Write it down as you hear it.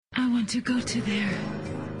want to go to there.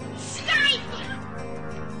 I saw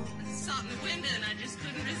it in the window and I just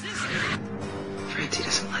couldn't resist it. Francie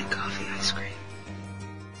doesn't like coffee ice cream.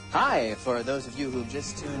 Hi, for those of you who've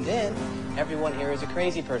just tuned in, everyone here is a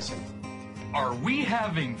crazy person. Are we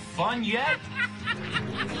having fun yet?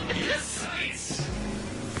 Yes.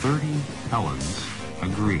 30 Helens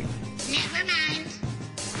agree. Never mind.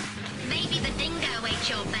 Maybe the dingo ate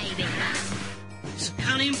your baby. It's a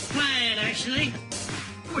cunning plan, actually.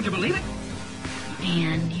 Would you believe it?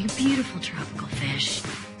 Man, you beautiful tropical fish.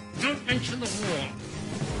 Don't mention the war.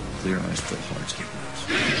 Clear eyes, full hearts, get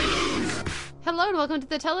lost. Hello and welcome to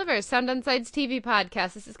the Televerse, Sound On Side's TV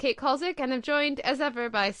podcast. This is Kate Kulzick, and I'm joined, as ever,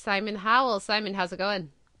 by Simon Howell. Simon, how's it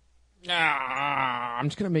going? I'm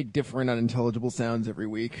just going to make different unintelligible sounds every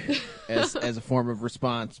week as a form of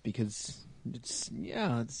response because it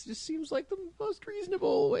just seems like the most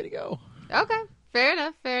reasonable way to go. Okay, fair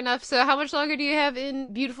enough. So how much longer do you have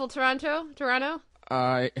in beautiful Toronto?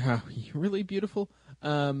 Really beautiful.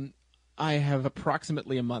 I have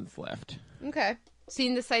approximately a month left. Okay.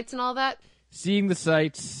 Seeing the sights and all that? Seeing the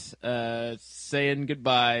sights, saying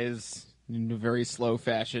goodbyes in a very slow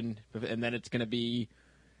fashion, and then it's gonna be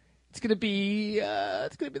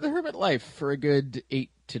the hermit life for a good 8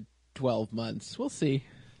 to 12 months. We'll see.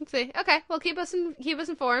 Let's see. Okay, well, keep us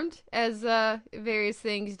informed as various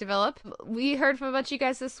things develop. We heard from a bunch of you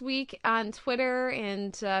guys this week on Twitter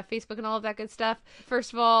and Facebook and all of that good stuff.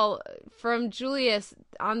 First of all, from Julius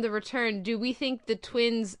on the return, do we think the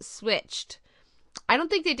twins switched? I don't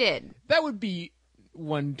think they did. That would be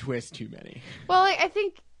one twist too many. Well, I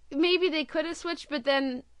think maybe they could have switched, but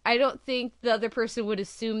then I don't think the other person would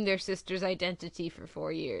assume their sister's identity for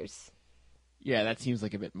 4 years. Yeah, that seems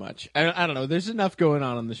like a bit much. I don't know. There's enough going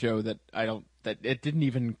on the show that it didn't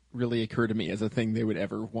even really occur to me as a thing they would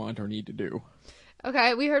ever want or need to do.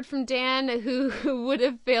 Okay, we heard from Dan, who would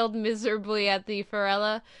have failed miserably at the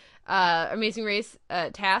Farella Amazing Race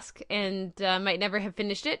task and might never have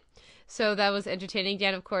finished it. So that was entertaining.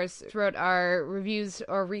 Dan, of course, wrote our reviews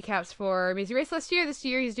or recaps for Amazing Race last year. This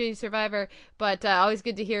year he's doing Survivor. But always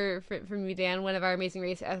good to hear from you, Dan, one of our Amazing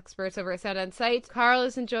Race experts over at Sound On Sight. Carl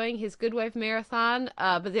is enjoying his Good Wife marathon,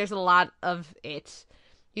 but there's a lot of it.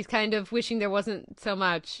 He's kind of wishing there wasn't so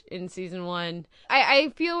much in season 1.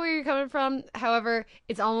 I feel where you're coming from. However,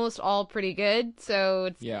 it's almost all pretty good. So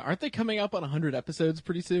it's... Yeah, aren't they coming up on 100 episodes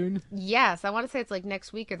pretty soon? Yes, I want to say it's like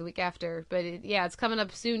next week or the week after. But it's coming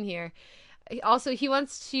up soon here. Also, he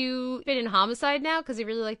wants to fit in Homicide now because he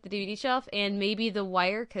really liked the DVD shelf. And maybe The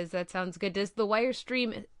Wire because that sounds good. Does The Wire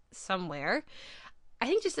stream somewhere? I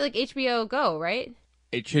think just like HBO Go, right?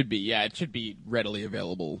 It should be, yeah. It should be readily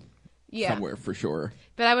available. Yeah. Somewhere for sure.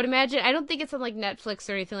 But I would imagine, I don't think it's on like Netflix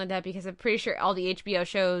or anything like that because I'm pretty sure all the HBO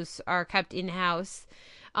shows are kept in-house.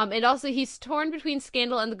 And also he's torn between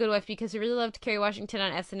Scandal and The Good Wife because he really loved Kerry Washington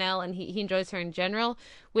on SNL and he enjoys her in general.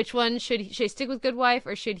 Which one should he stick with Good Wife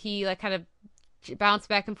or should he like kind of bounce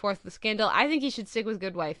back and forth with Scandal? I think he should stick with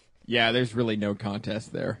Good Wife. Yeah, there's really no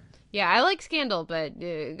contest there. Yeah, I like Scandal, but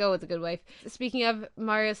go with The Good Wife. Speaking of,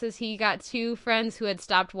 Mario says he got 2 friends who had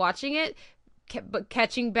stopped watching it, but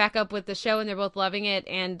catching back up with the show, and they're both loving it.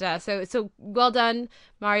 And so well done,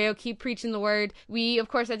 Mario. Keep preaching the word. We, of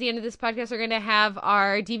course, at the end of this podcast are going to have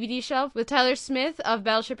our DVD shelf with Tyler Smith of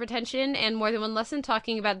Battleship Retention and More Than One Lesson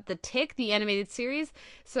talking about The Tick, the animated series.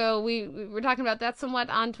 So we were talking about that somewhat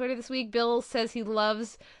on Twitter this week. Bill says he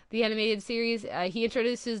loves the animated series. He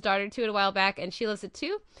introduced his daughter to it a while back, and she loves it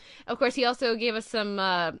too. Of course, he also gave us some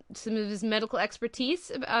of his medical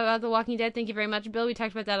expertise about The Walking Dead. Thank you very much, Bill. We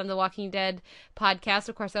talked about that on The Walking Dead podcast.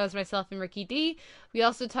 Of course, that was myself and Ricky D. We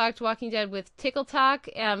also talked Walking Dead with Tickle Talk,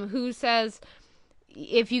 who says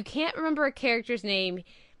if you can't remember a character's name,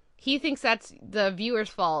 he thinks that's the viewer's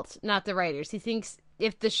fault, not the writer's. He thinks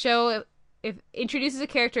if the show introduces a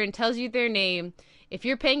character and tells you their name, if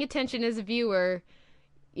you're paying attention as a viewer,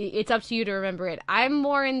 it's up to you to remember it. I'm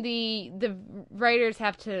more in the writers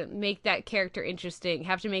have to make that character interesting,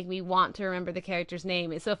 have to make me want to remember the character's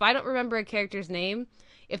name. So if I don't remember a character's name,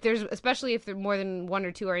 especially if there more than 1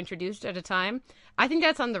 or 2 are introduced at a time, I think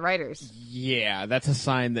that's on the writers. Yeah, that's a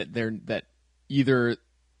sign that either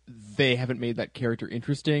they haven't made that character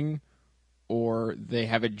interesting or they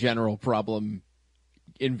have a general problem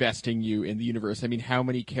investing you in the universe. I mean, how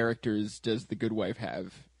many characters does The Good Wife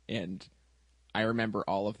have? And I remember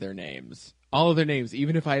all of their names. All of their names,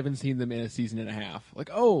 even if I haven't seen them in a season and a half. Like,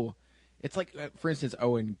 oh, it's like, for instance,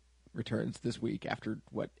 Owen returns this week after,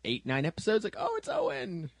 8, 9 episodes? Like, oh, it's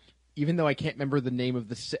Owen! Even though I can't remember the name of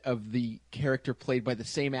the character played by the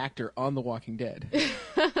same actor on The Walking Dead.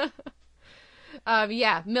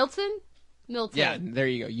 Yeah, Milton? Milton. Yeah, there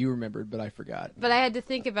you go. You remembered, but I forgot. But I had to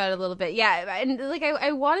think about it a little bit. Yeah, and like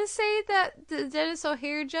I want to say that the Dennis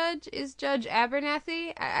O'Hare judge is Judge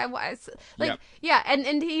Abernathy. Yeah,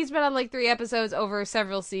 and he's been on like 3 episodes over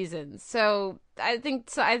several seasons. So I think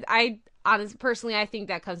so. I honestly, personally, I think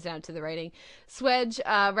that comes down to the writing. Swedge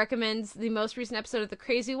recommends the most recent episode of The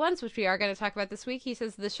Crazy Ones, which we are going to talk about this week. He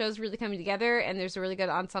says the show's really coming together, and there's a really good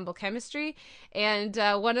ensemble chemistry. And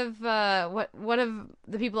one of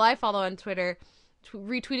the people I follow on Twitter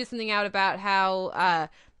retweeted something out about how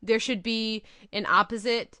there should be an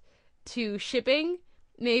opposite to shipping.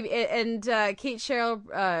 Maybe, and Kate Sherrill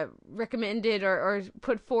recommended or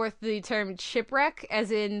put forth the term shipwreck,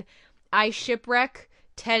 as in I shipwreck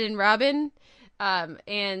Ted and Robin,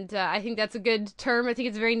 and I think that's a good term. I think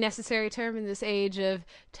it's a very necessary term in this age of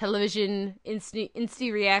television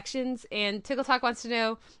instant reactions. And Tickle Talk wants to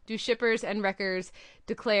know, do shippers and wreckers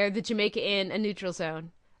declare the Jamaica Inn a neutral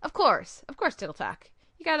zone? Of course, Tickle Talk.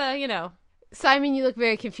 You gotta, Simon, you look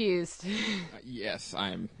very confused. Yes,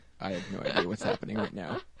 I have no idea what's happening right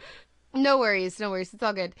now. No worries. It's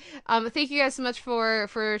all good. Thank you guys so much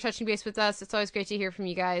for touching base with us. It's always great to hear from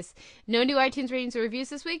you guys. No new iTunes ratings or reviews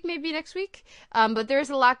this week, maybe next week. But there's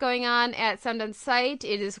a lot going on at Sound On Sight.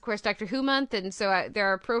 It is, of course, Doctor Who month, and so there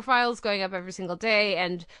are profiles going up every single day,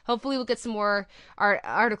 and hopefully we'll get some more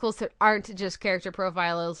articles that aren't just character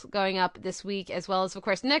profiles going up this week, as well as, of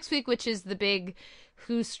course, next week, which is the big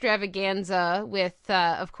Who Stravaganza with,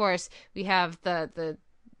 of course, we have the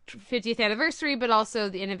 50th anniversary, but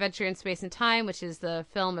also An Adventure in Space and Time, which is the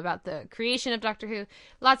film about the creation of Doctor Who.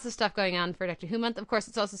 Lots of stuff going on for Doctor Who month. Of course,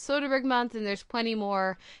 it's also Soderbergh month, and there's plenty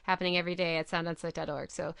more happening every day at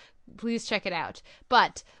soundonsight.org, so please check it out.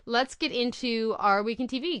 But let's get into our week in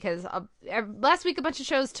TV, because last week a bunch of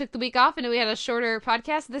shows took the week off, and we had a shorter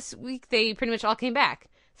podcast. This week they pretty much all came back,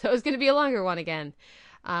 so it was going to be a longer one again.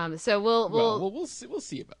 So we'll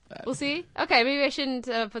see about that. We'll see. Okay, maybe I shouldn't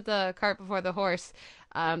put the cart before the horse.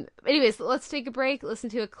 Anyways, let's take a break, listen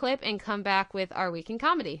to a clip, and come back with our week in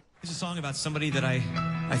comedy. It's a song about somebody that I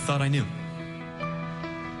thought I knew.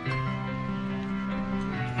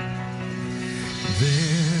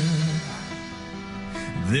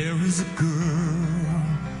 There is a girl,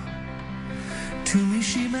 to me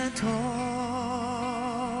she meant all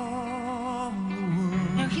the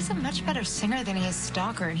world. No, he's a much better singer than he is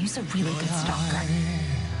stalker, and he's a really good stalker.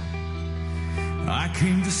 I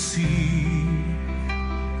came to see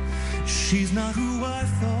she's not who I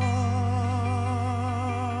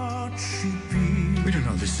thought she'd be. We don't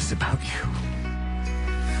know this is about you.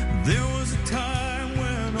 There was a time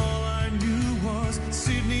when all I knew was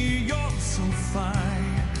Sydney, you're so fine.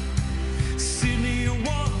 Sydney, you're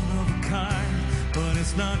one of a kind, but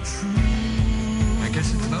it's not true. I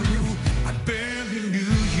guess it's about you. I barely knew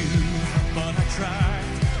you, but I tried.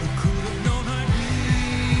 Who could have known I'd be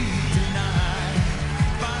denied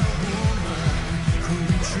by a woman who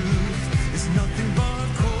in truth is nothing but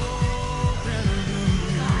cold and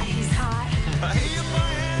blue. God, he's hot. If I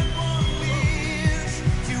had one wish,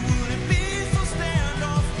 you wouldn't be so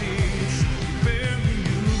standoffish. You barely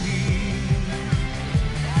knew me.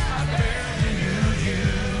 I barely knew you.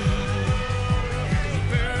 You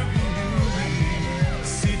barely knew me.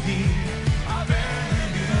 Sydney, I barely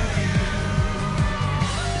knew you.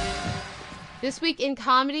 This week in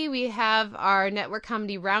comedy, we have our network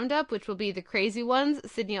comedy roundup, which will be The Crazy Ones,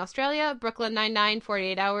 Sydney, Australia, Brooklyn Nine-Nine,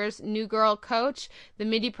 48 Hours, New Girl, Coach, The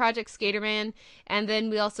Mindy Project, Skaterman, and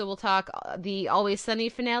then we also will talk the Always Sunny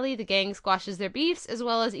finale, The Gang Squashes Their Beefs, as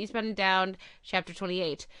well as Eastbound and Down, Chapter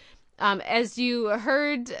 28. As you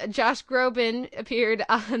heard, Josh Groban appeared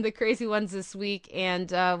on The Crazy Ones this week and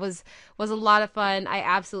was a lot of fun. I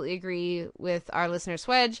absolutely agree with our listener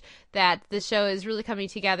Swedge that the show is really coming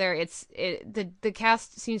together. The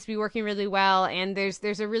cast seems to be working really well, and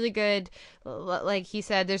there's a really good, like he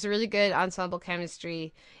said, there's a really good ensemble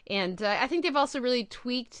chemistry, and I think they've also really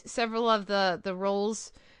tweaked several of the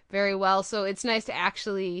roles very well. So it's nice to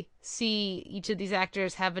actually see each of these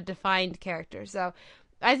actors have a defined character. So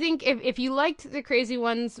I think if you liked The Crazy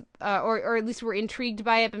Ones, or at least were intrigued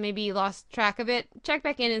by it, but maybe lost track of it, check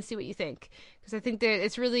back in and see what you think, because I think that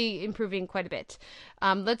it's really improving quite a bit.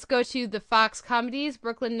 Let's go to the Fox comedies: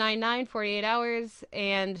 Brooklyn Nine-Nine, 48 Hours,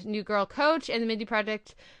 and New Girl, Coach, and The Mindy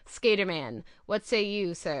Project, Skaterman. What say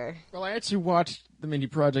you, sir? Well, I actually watched The Mindy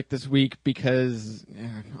Project this week because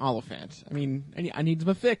Oliphant. I mean, I need him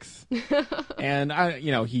a fix. And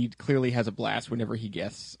he clearly has a blast whenever he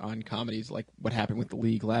guests on comedies like what happened with The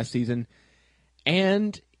League last season.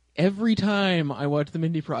 And every time I watch The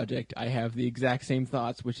Mindy Project, I have the exact same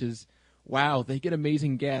thoughts, which is, wow, they get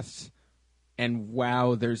amazing guests, and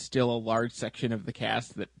wow, there's still a large section of the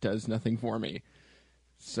cast that does nothing for me.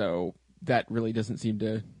 So that really doesn't seem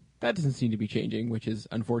to be changing, which is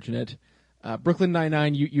unfortunate. Brooklyn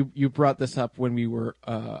Nine-Nine, you brought this up when we were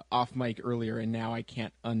off mic earlier, and now I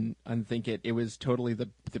can't unthink it. It was totally the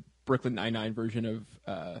Brooklyn Nine-Nine version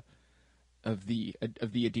of the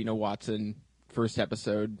Adina Watson first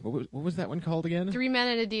episode. What was that one called again? 3 Men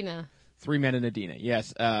and Adina. 3 Men and Adina.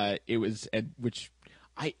 Yes, it was, which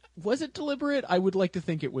was it deliberate? I would like to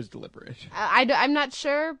think it was deliberate. I'm not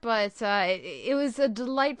sure, but it was a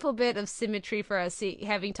delightful bit of symmetry for us,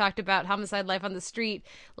 having talked about Homicide: Life on the Street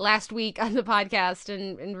last week on the podcast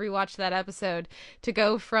and rewatched that episode, to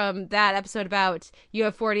go from that episode about you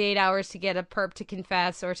have 48 hours to get a perp to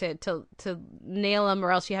confess or to nail them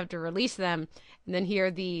or else you have to release them, and then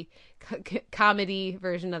hear the comedy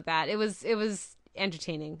version of that. It was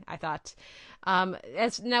entertaining, I thought.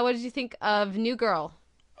 Now, what did you think of New Girl?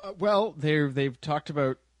 Well, they've talked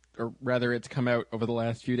about, or rather it's come out over the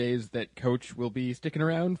last few days, that Coach will be sticking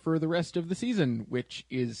around for the rest of the season, which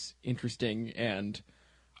is interesting, and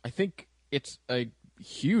I think it's a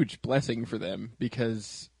huge blessing for them,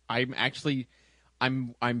 because I'm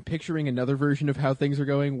picturing another version of how things are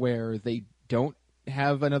going where they don't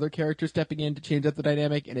have another character stepping in to change up the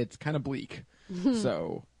dynamic, and it's kind of bleak.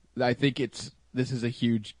 So I think this is a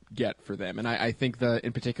huge get for them. And I think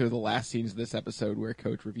in particular, the last scenes of this episode where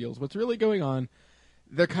Coach reveals what's really going on,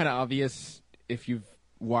 they're kind of obvious if you've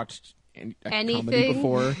watched comedy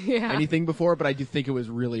before, anything before, but I do think it was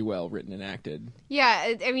really well written and acted.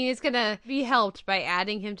 Yeah, I mean, it's going to be helped by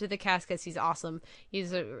adding him to the cast because he's awesome.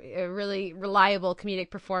 He's a really reliable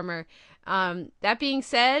comedic performer. That being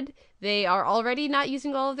said, they are already not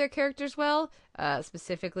using all of their characters well.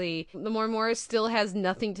 Specifically, Lamorne Morris still has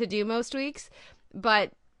nothing to do most weeks,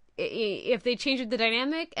 but if they change the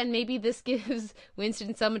dynamic and maybe this gives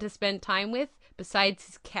Winston someone to spend time with besides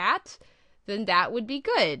his cat, then that would be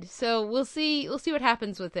good. So we'll see what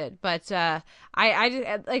happens with it. But I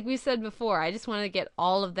like we said before, I just want to get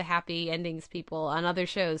all of the happy endings people on other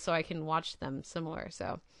shows so I can watch them some more.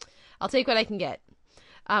 So I'll take what I can get.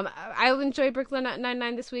 I enjoyed Brooklyn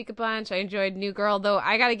Nine-Nine this week a bunch. I enjoyed New Girl, though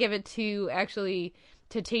I got to give it to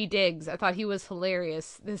Taye Diggs. I thought he was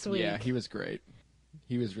hilarious this week. Yeah, he was great.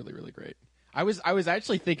 He was really, really great. I was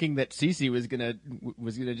actually thinking that Cece was gonna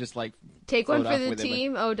just like take one for the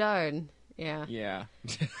team. Oh darn. Yeah. Yeah.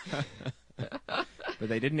 But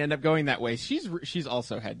they didn't end up going that way. She's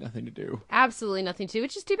also had nothing to do. Absolutely nothing to do,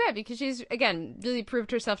 which is too bad because she's, again, really proved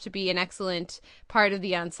herself to be an excellent part of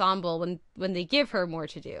the ensemble when they give her more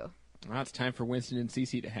to do. Well, it's time for Winston and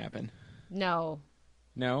Cece to happen. No.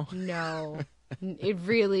 No? No. It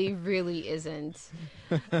really, really isn't.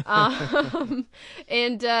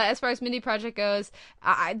 And as far as Mindy Project goes,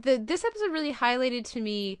 this episode really highlighted to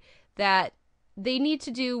me that they need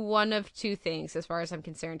to do one of two things as far as I'm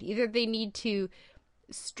concerned. Either they need to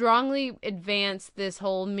strongly advance this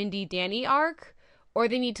whole Mindy Danny arc, or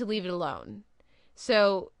they need to leave it alone.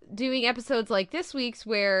 So doing episodes like this week's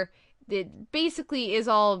where it basically is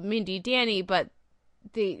all Mindy Danny, but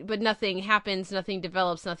nothing happens, nothing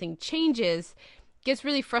develops, nothing changes, gets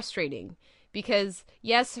really frustrating. Because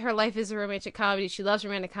yes, her life is a romantic comedy. She loves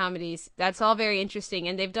romantic comedies. That's all very interesting,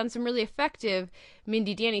 and they've done some really effective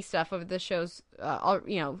Mindy Danny stuff over the show's,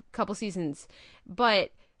 couple seasons.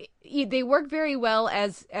 But they work very well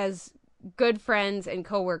as good friends and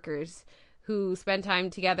coworkers who spend time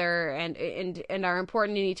together and are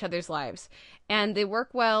important in each other's lives. And they work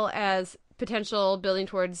well as potential building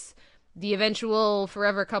towards the eventual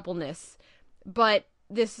forever coupleness. But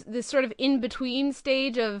this sort of in-between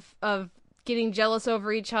stage of getting jealous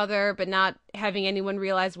over each other but not having anyone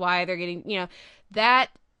realize why they're getting, that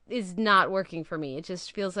is not working for me. It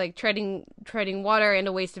just feels like treading water and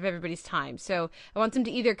a waste of everybody's time. So I want them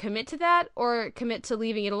to either commit to that or commit to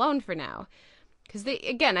leaving it alone for now. Because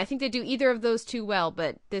I think they do either of those two well,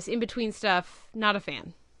 but this in-between stuff, not a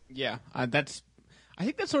fan. Yeah, I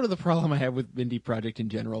think that's sort of the problem I have with Mindy Project in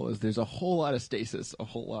general, is there's a whole lot of stasis a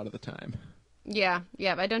whole lot of the time. Yeah,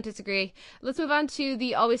 I don't disagree. Let's move on to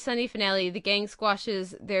the Always Sunny finale. The gang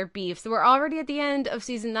squashes their beef. So we're already at the end of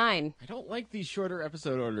season 9. I don't like these shorter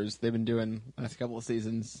episode orders they've been doing last couple of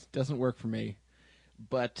seasons. Doesn't work for me.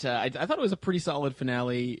 But I thought it was a pretty solid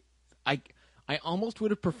finale. I almost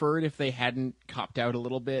would have preferred if they hadn't copped out a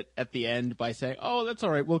little bit at the end by saying, "Oh, that's all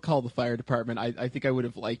right, we'll call the fire department." I think I would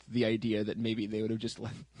have liked the idea that maybe they would have just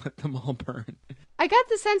let them all burn. I got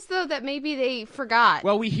the sense though that maybe they forgot.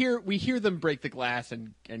 Well, we hear them break the glass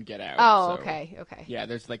and get out. Oh, so, okay. Yeah,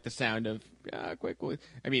 there's like the sound of quick.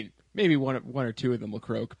 I mean, maybe one or two of them will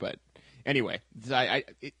croak, but anyway,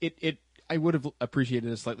 I would have appreciated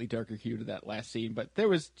a slightly darker hue to that last scene, but there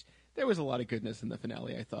was a lot of goodness in the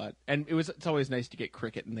finale, I thought. And it's always nice to get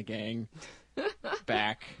Cricket and the gang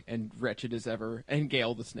back, and wretched as ever, and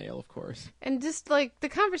Gale the snail, of course. And just like the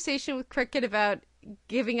conversation with Cricket about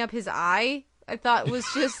giving up his eye, I thought was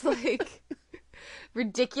just like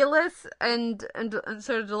ridiculous and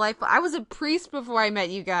sort of delightful. I was a priest before I met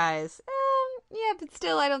you guys. Yeah, but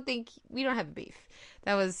still, I don't think we don't have a beef.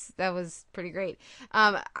 That was pretty great.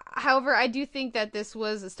 However, I do think that this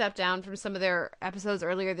was a step down from some of their episodes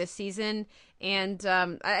earlier this season, and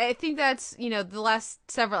I think that's, the last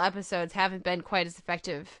several episodes haven't been quite as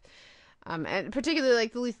effective, and particularly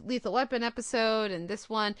like the Lethal Weapon episode and this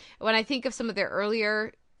one. When I think of some of their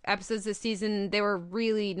earlier episodes this season, they were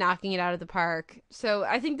really knocking it out of the park. So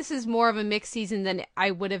I think this is more of a mixed season than I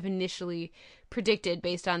would have initially predicted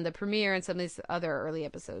based on the premiere and some of these other early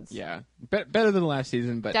episodes. Yeah, better than last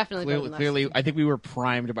season, but definitely clearly, I think we were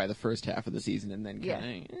primed by the first half of the season, and then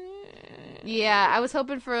kind of. Yeah, I was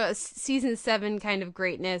hoping for a season 7 kind of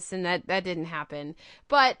greatness, and that didn't happen.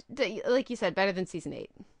 But like you said, better than season 8.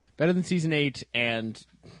 Better than season 8, and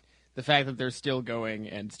the fact that they're still going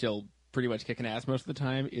and still pretty much kicking ass most of the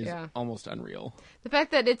time is almost unreal. The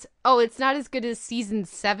fact that it's not as good as season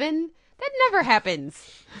 7, that never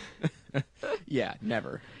happens. Yeah,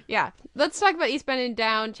 never. Yeah. Let's talk about Eastbound and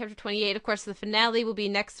Down, chapter 28. Of course, the finale will be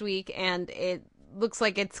next week, and it looks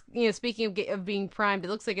like it's, speaking of being primed, it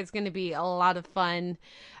looks like it's going to be a lot of fun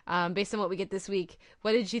based on what we get this week.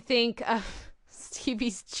 What did you think of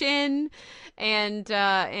Stevie's chin and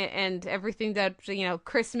everything that,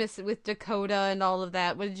 Christmas with Dakota and all of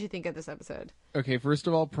that? What did you think of this episode? Okay, first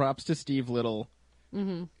of all, props to Steve Little,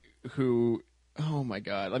 who, oh my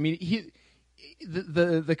God. I mean,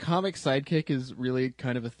 the comic sidekick is really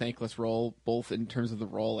kind of a thankless role, both in terms of the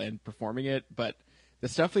role and performing it, but the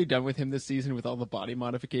stuff they've done with him this season with all the body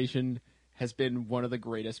modification has been one of the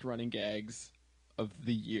greatest running gags of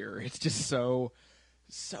the year. It's just so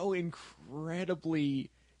incredibly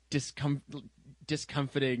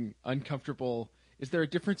discomforting, uncomfortable. Is there a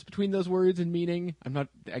difference between those words and meaning?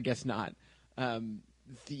 I guess not. And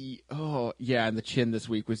the chin this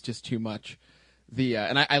week was just too much.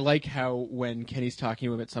 And I like how when Kenny's talking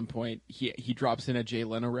to him at some point, he drops in a Jay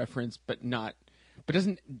Leno reference, but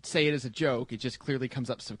doesn't say it as a joke. It just clearly comes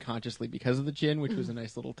up subconsciously because of the chin, which was a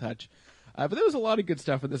nice little touch. But there was a lot of good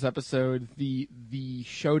stuff in this episode. The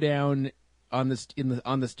showdown on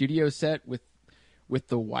the studio set with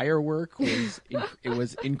the wire work was it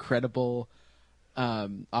was incredible.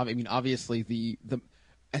 Obviously the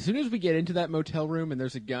as soon as we get into that motel room and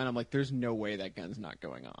there's a gun, I'm like, there's no way that gun's not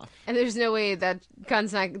going off. And there's no way that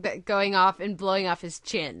gun's not going off and blowing off his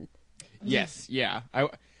chin. Yes, yeah. I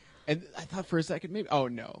thought for a second, maybe. Oh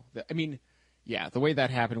no! The way that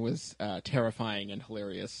happened was terrifying and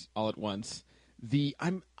hilarious all at once.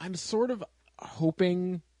 I'm sort of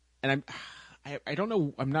hoping, and I don't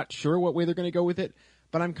know. I'm not sure what way they're going to go with it,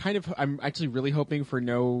 but I'm actually really hoping for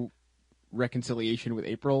no reconciliation with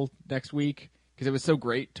April next week, because it was so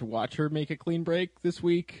great to watch her make a clean break this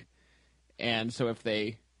week, and so if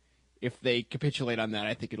they capitulate on that,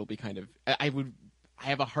 I think it'll be kind of. I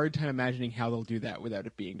have a hard time imagining how they'll do that without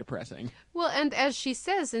it being depressing. Well, and as she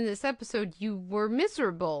says in this episode, you were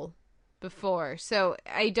miserable before, so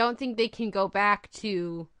I don't think they can go back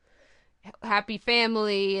to happy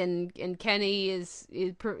family and Kenny is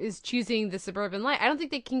choosing the suburban life. I don't think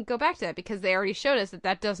they can go back to that because they already showed us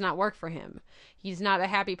that does not work for him. He's not a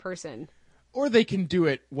happy person. Or they can do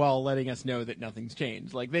it while letting us know that nothing's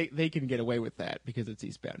changed. Like they can get away with that because it's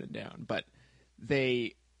Eastbound and Down, but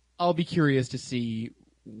I'll be curious to see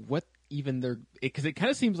what even because it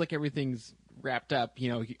kind of seems like everything's wrapped up.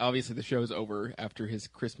 Obviously the show's over after his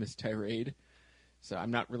Christmas tirade, so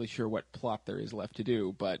I'm not really sure what plot there is left to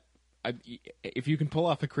do. But if you can pull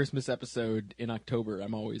off a Christmas episode in October,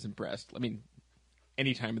 I'm always impressed. I mean,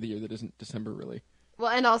 any time of the year that isn't December, really.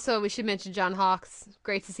 Well, and also we should mention John Hawkes.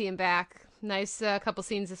 Great to see him back. Nice couple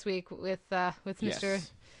scenes this week with Mr.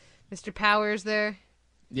 Powers there.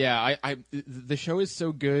 Yeah, the show is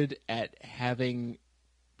so good at having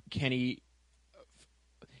Kenny.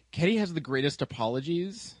 Kenny has the greatest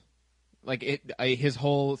apologies. Like his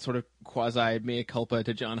whole sort of quasi mea culpa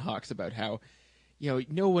to John Hawkes about how,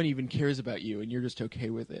 no one even cares about you and you're just okay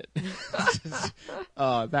with it.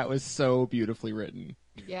 That was so beautifully written.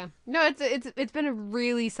 Yeah. No, it's been a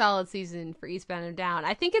really solid season for Eastbound and Down.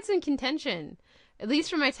 I think it's in contention, at least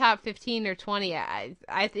for my top 15 or 20. I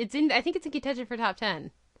think it's in contention for top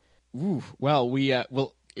 10. Ooh, well,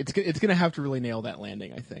 it's going to have to really nail that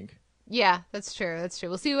landing, I think. Yeah, that's true.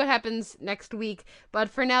 We'll see what happens next week. But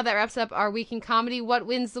for now, that wraps up our week in comedy. What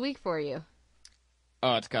wins the week for you?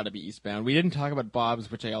 Oh, it's got to be Eastbound. We didn't talk about Bob's,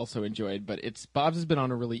 which I also enjoyed, but Bob's has been on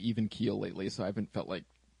a really even keel lately, so I haven't felt like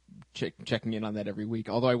checking in on that every week.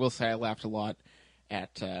 Although I will say I laughed a lot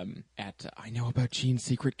at I Know About Gene's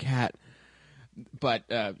Secret Cat. But,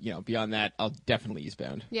 beyond that, I'll definitely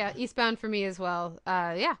Eastbound. Yeah, Eastbound for me as well.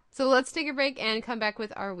 Yeah. So let's take a break and come back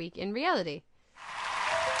with our week in reality.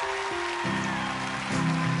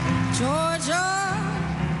 Georgia,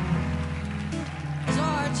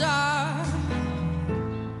 Georgia,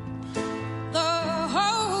 the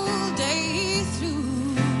whole day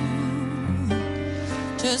through,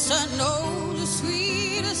 just I know the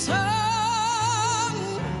sweetest song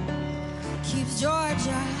keeps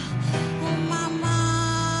Georgia on my mind.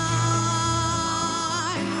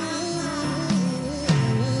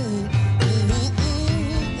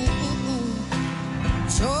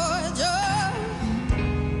 Georgia.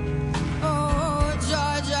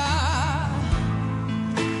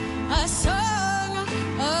 A song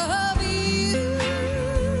of you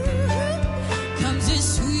comes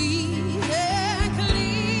as sweet and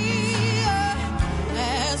clear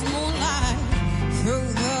as moonlight through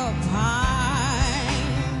the pine.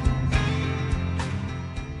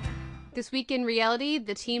 This week in reality,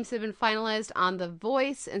 the teams have been finalized on The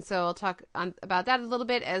Voice, and so I'll talk about that a little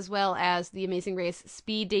bit, as well as The Amazing Race.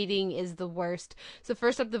 Speed dating is the worst. So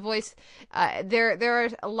first up, The Voice. There are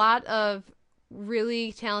a lot of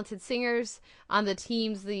really talented singers on the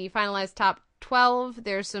teams, the finalized top 12.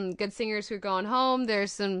 There's some good singers who are going home.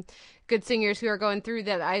 There's some good singers who are going through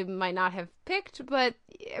that I might not have picked, but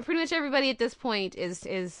pretty much everybody at this point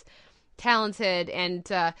is talented. And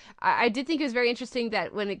I did think it was very interesting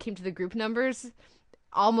that when it came to the group numbers,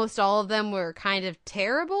 almost all of them were kind of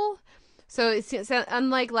terrible. So it's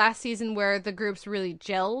unlike last season where the groups really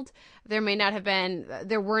gelled, there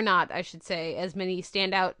were not, I should say, as many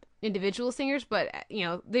standout individual singers, but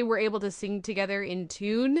they were able to sing together in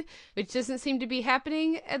tune, which doesn't seem to be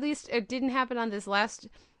happening. At least it didn't happen on this last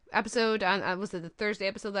episode. Was it the Thursday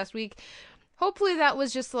episode last week? Hopefully that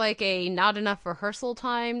was just like a not enough rehearsal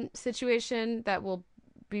time situation that will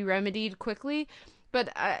be remedied quickly.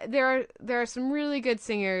 But there are some really good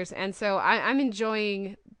singers, and so I'm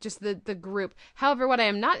enjoying just the group. However, what I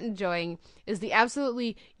am not enjoying is the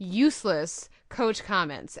absolutely useless coach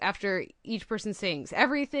comments after each person sings.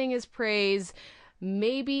 Everything is praise.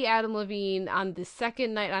 Maybe Adam Levine on the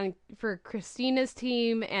second night for Christina's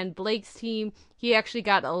team and Blake's team, he actually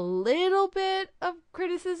got a little bit of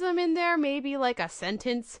criticism in there, maybe like a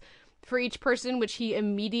sentence for each person, which he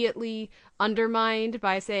immediately undermined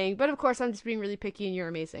by saying, but of course I'm just being really picky and you're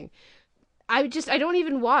amazing. I don't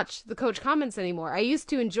even watch the coach comments anymore. I used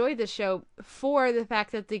to enjoy this show for the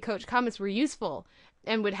fact that the coach comments were useful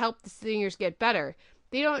and would help the singers get better.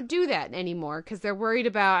 They don't do that anymore because they're worried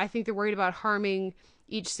about harming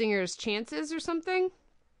each singer's chances or something.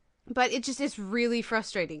 But it's really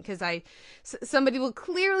frustrating because somebody will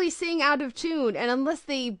clearly sing out of tune, and unless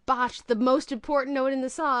they botch the most important note in the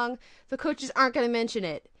song, the coaches aren't going to mention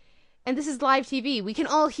it. And this is live TV. We can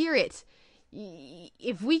all hear it.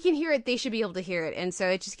 If we can hear it, they should be able to hear it. And so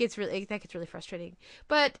it just gets really frustrating.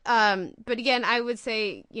 But again, I would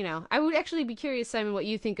say, I would actually be curious, Simon, what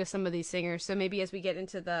you think of some of these singers. So maybe as we get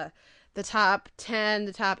into the top 10,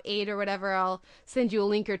 the top 8 or whatever, I'll send you a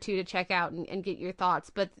link or two to check out and get your thoughts.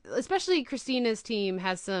 But especially Christina's team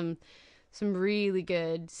has some really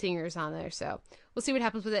good singers on there. So we'll see what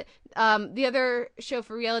happens with it. The other show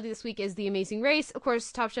for reality this week is The Amazing Race. Of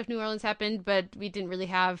course, Top Chef New Orleans happened, but we didn't really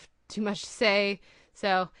have too much to say.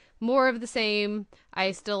 So more of the same.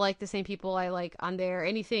 I still like the same people I like on there.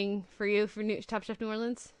 Anything for you for Top Chef New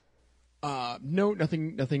Orleans? No,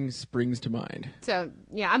 nothing springs to mind. So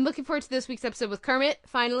yeah, I'm looking forward to this week's episode with Kermit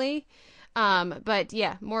finally. But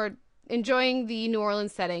yeah, more enjoying the New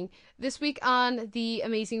Orleans setting. This week on The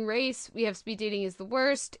Amazing Race, we have Speed Dating is the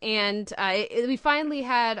Worst, and we finally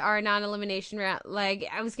had our non-elimination leg.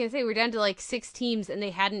 I was gonna say we're down to like 6 teams, and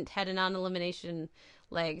they hadn't had a non-elimination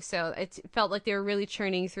leg, so it felt like they were really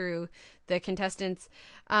churning through the contestants.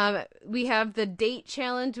 We have the date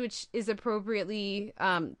challenge, which is appropriately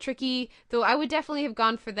tricky, though I would definitely have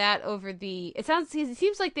gone for that over it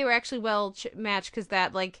seems like they were actually well matched, because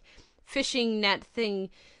that like fishing net thing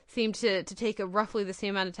seemed to take roughly the same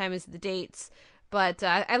amount of time as the dates. But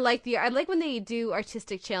I like when they do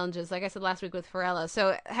artistic challenges, like I said last week with Farella.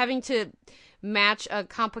 So having to match a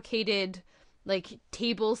complicated like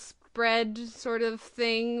table spread sort of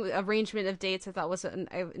thing, arrangement of dates, I thought was a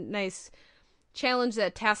nice challenge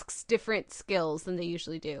that tasks different skills than they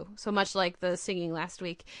usually do. So much like the singing last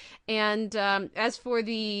week. And as for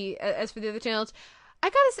the other challenge, I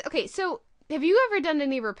gotta say, okay, so have you ever done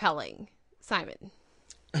any rappelling, Simon?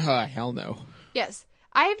 Hell no. Yes.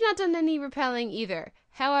 I have not done any rappelling either.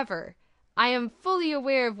 However, I am fully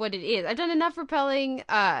aware of what it is. I've done enough rappelling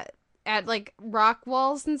at like rock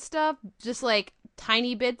walls and stuff, just like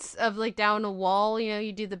tiny bits of like down a wall. You know,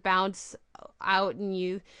 you do the bounce out and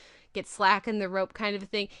you get slack in the rope kind of a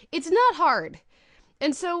thing. It's not hard.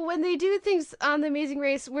 And so when they do things on The Amazing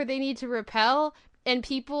Race where they need to rappel and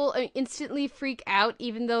people instantly freak out,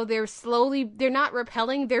 even though they're not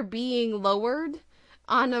rappelling, they're being lowered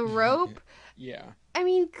on a rope. Yeah. I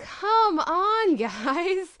mean, come on,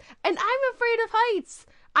 guys. And I'm afraid of heights.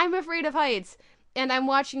 I'm afraid of heights. And I'm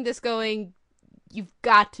watching this going, you've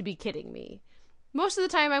got to be kidding me. Most of the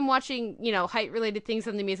time I'm watching, you know, height-related things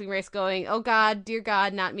on The Amazing Race going, oh God, dear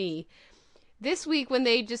God, not me. This week, when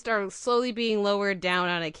they just are slowly being lowered down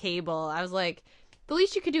on a cable, I was like, the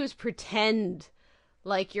least you could do is pretend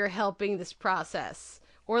like you're helping this process.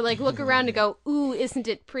 Or, like, look around and go, ooh, isn't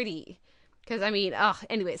it pretty? Because, I mean,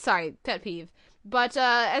 anyway, sorry, pet peeve. But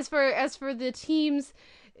as for the teams,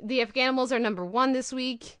 the Afghanimals are number 1 this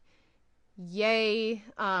week. Yay.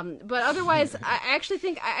 But otherwise, I actually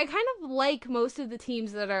think I kind of like most of the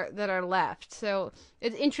teams that are left. So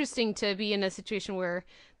it's interesting to be in a situation where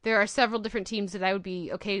there are several different teams that I would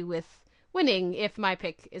be okay with winning if my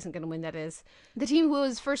pick isn't going to win, that is. The team who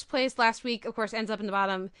was first place last week, of course, ends up in the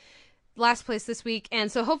bottom, last place this week.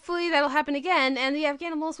 And so hopefully that'll happen again and the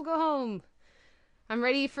Afghanimals will go home. I'm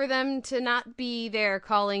ready for them to not be there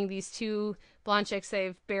calling these 2 blonde chicks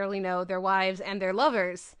they barely know their wives and their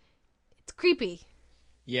lovers. It's creepy.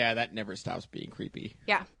 Yeah, that never stops being creepy.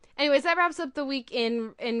 Yeah. Anyways, that wraps up the week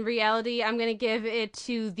in reality. I'm going to give it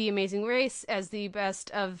to The Amazing Race as the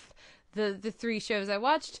best of the 3 shows I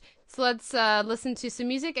watched. So let's listen to some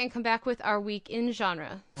music and come back with our week in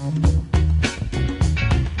genre.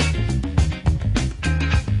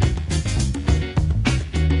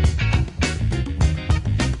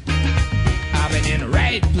 I've been in the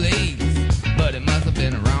right place, but it must have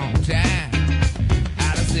been the wrong time.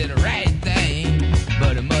 I done said the right thing,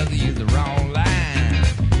 but it must have used the wrong line.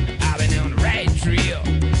 I've been on the right trip,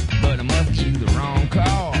 but I must have used the wrong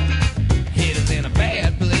car. Head is in a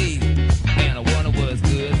bad place, and I wonder what's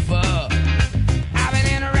good for. I've been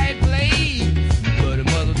in the right place, but it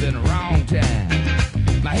must have been the wrong time.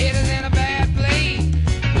 My head is in a bad place,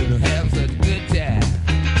 but I'm having such a good time.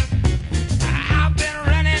 I've been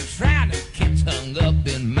running, trying to get hung up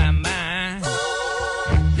in my mind.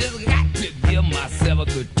 Just got to give myself a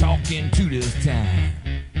good talking to this time.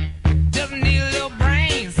 Just need a little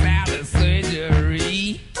brain salad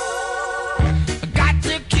surgery. I got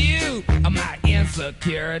to cue my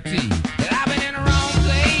insecurity. I've been in the wrong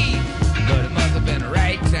place, but it must have been the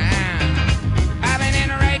right time. I've been in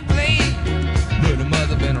the right place, but it must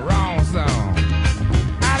have been the wrong song.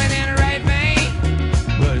 I've been in the right vein,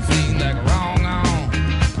 but it seems like a wrong on.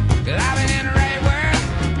 I've been in the right world,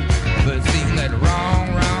 but it seems like the wrong.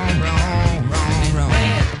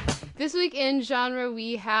 This week in genre,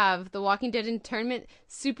 we have The Walking Dead Internment,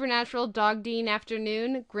 Supernatural, Dog Dean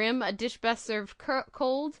Afternoon, Grimm, A Dish Best Served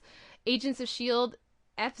Cold, Agents of S.H.I.E.L.D.,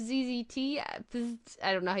 FZZT,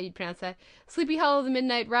 I don't know how you'd pronounce that, Sleepy Hollow, The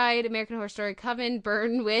Midnight Ride, American Horror Story Coven,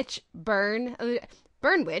 Burn Witch,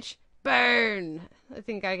 I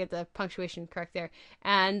think I get the punctuation correct there.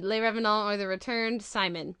 And Les Revenants or The Returned,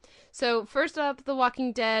 Simon. So first up, The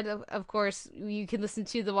Walking Dead. Of course, you can listen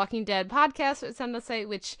to The Walking Dead podcast at Sound On Site,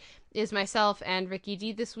 which is myself and Ricky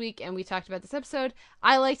D this week, and we talked about this episode.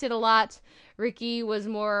 I liked it a lot. Ricky was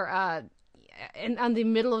more on the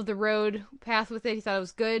middle of the road path with it. He thought it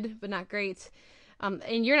was good, but not great.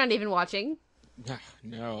 And you're not even watching.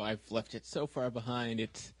 No, I've left it so far behind.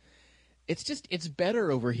 It's better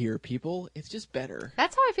over here, people. It's just better.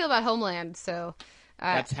 That's how I feel about Homeland. So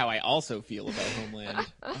that's how I also feel about Homeland.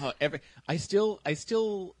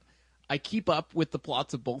 I keep up with the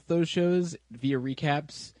plots of both those shows via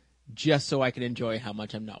recaps, just so I can enjoy how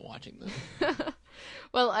much I'm not watching them.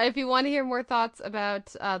 Well, if you want to hear more thoughts about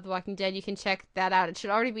The Walking Dead, you can check that out. It should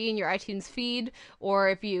already be in your iTunes feed, or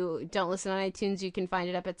if you don't listen on iTunes, you can find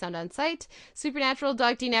it up at Sound On Site. Supernatural,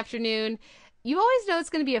 Dog Dean Afternoon. You always know it's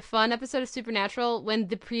going to be a fun episode of Supernatural when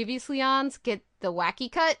the previously ons get the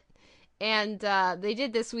wacky cut. And they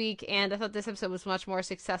did this week, and I thought this episode was much more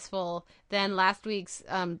successful than last week's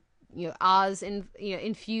Oz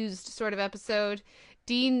infused sort of episode.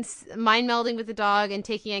 Dean's mind melding with the dog and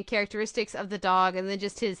taking on characteristics of the dog, and then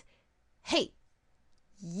just his "Hey,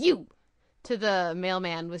 you" to the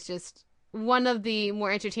mailman was just one of the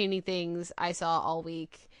more entertaining things I saw all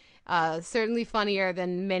week. Certainly funnier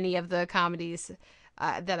than many of the comedies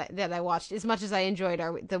that I watched, as much as I enjoyed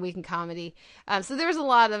the Week in Comedy. So there was a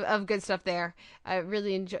lot of good stuff there. I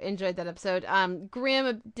really enjoyed that episode. Grimm,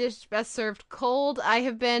 a dish best served cold. I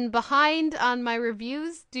have been behind on my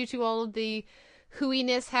reviews due to all of the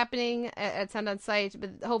hooiness happening at Sound On Sight, but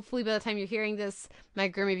hopefully by the time you're hearing this, my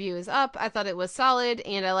Grimm review is up. I thought it was solid,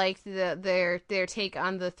 and I liked their take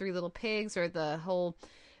on the Three Little Pigs, or the whole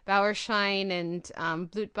Bauerschein and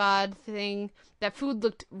Blutbad thing. That food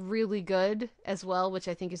looked really good as well, which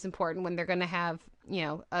I think is important when they're going to have,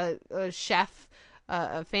 a chef,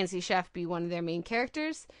 a fancy chef, be one of their main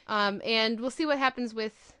characters. And we'll see what happens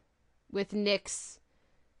with Nick's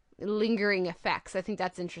lingering effects. I think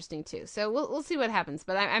that's interesting too. So we'll see what happens.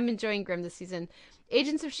 But I'm enjoying Grimm this season.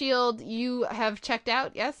 Agents of S.H.I.E.L.D., you have checked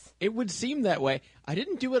out, yes? It would seem that way. I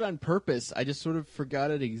didn't do it on purpose. I just sort of forgot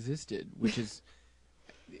it existed, which is,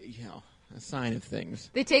 a sign of things.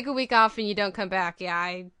 They take a week off and you don't come back.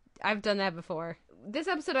 Yeah, I've done that before. This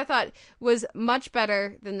episode I thought was much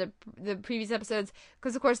better than the previous episodes,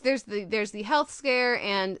 because of course there's the health scare,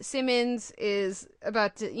 and Simmons is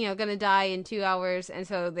about to gonna die in 2 hours, and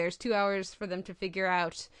so there's 2 hours for them to figure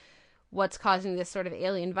out what's causing this sort of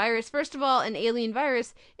alien virus. First of all, an alien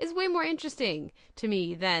virus is way more interesting to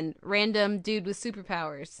me than random dude with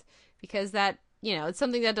superpowers, because that it's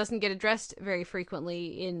something that doesn't get addressed very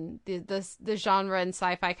frequently in the genre and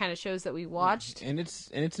sci-fi kind of shows that we watched. And it's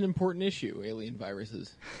an important issue, alien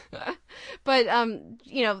viruses. But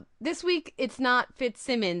this week it's not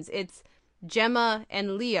Fitzsimmons, it's Gemma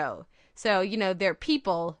and Leo. So, they're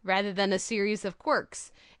people rather than a series of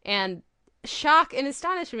quirks. And shock and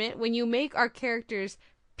astonishment when you make our characters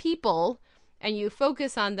people and you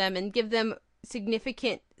focus on them and give them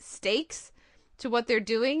significant stakes to what they're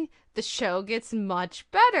doing, the show gets much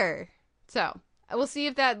better. So we'll see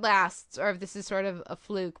if that lasts or if this is sort of a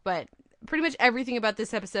fluke, but pretty much everything about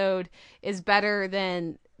this episode is better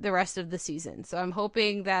than the rest of the season. So I'm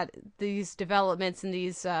hoping that these developments and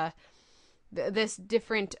these this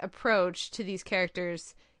different approach to these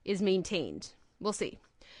characters is maintained. We'll see.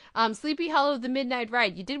 Sleepy Hollow: The Midnight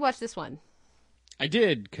Ride. You did watch this one. I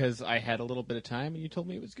did, because I had a little bit of time and you told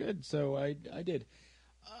me it was good, so I did.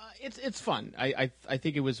 It's fun. I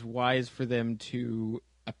think it was wise for them to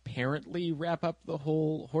apparently wrap up the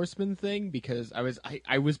whole horseman thing, because I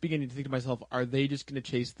was beginning to think to myself, are they just going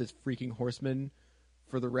to chase this freaking horseman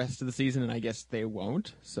for the rest of the season? And I guess they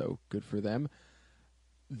won't, so good for them.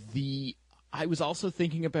 I was also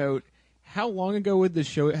thinking about how long ago would the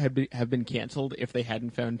show have been canceled if they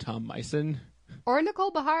hadn't found Tom Mison? Or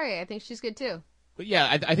Nicole Bahari. I think she's good too. But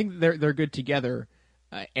yeah, I think they're good together.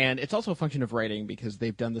 And it's also a function of writing, because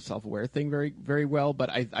they've done the self-aware thing very, very well. But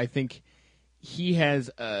I think he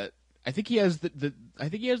has the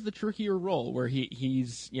trickier role where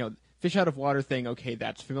he's fish out of water thing. Okay,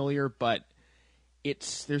 that's familiar, but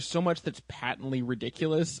there's so much that's patently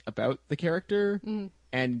ridiculous about the character,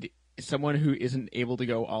 and someone who isn't able to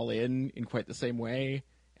go all in quite the same way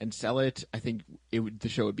and sell it, I think the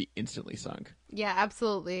show would be instantly sunk. Yeah,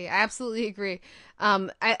 absolutely. I absolutely agree.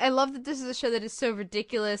 I love that this is a show that is so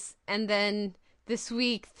ridiculous, and then this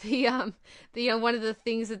week the one of the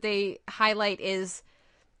things that they highlight is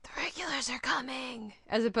the regulars are coming,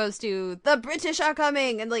 as opposed to the British are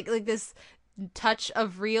coming, and like this touch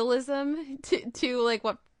of realism to like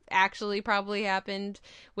what actually probably happened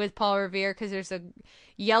with Paul Revere, because there's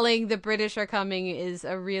yelling the British are coming is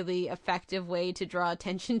a really effective way to draw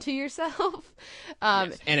attention to yourself.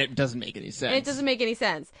 Yes, and it doesn't make any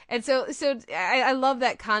sense. And so I love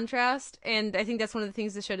that contrast, and I think that's one of the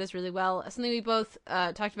things the show does really well. Something we both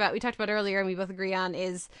talked about earlier, and we both agree on,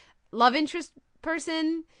 is love interest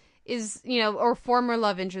person is, or former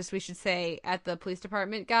love interest, we should say, at the police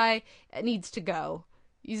department guy, needs to go.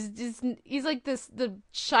 He's like the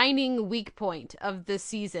shining weak point of this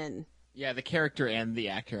season. Yeah, the character and the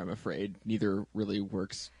actor, I'm afraid, neither really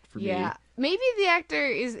works for me. Yeah, maybe the actor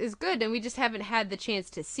is good, and we just haven't had the chance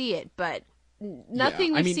to see it. But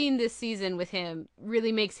nothing we've seen this season with him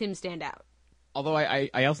really makes him stand out. Although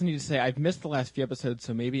I also need to say I've missed the last few episodes,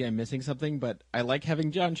 so maybe I'm missing something. But I like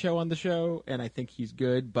having John Cho on the show, and I think he's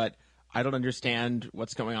good. But I don't understand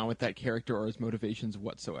what's going on with that character or his motivations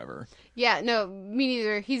whatsoever. Yeah, no, me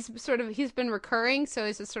neither. He's been recurring, so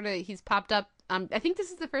he's popped up. I think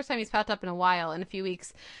this is the first time he's popped up in a few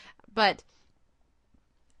weeks. But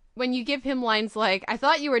when you give him lines like, "I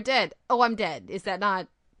thought you were dead. Oh, I'm dead. Is that not?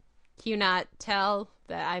 Can you not tell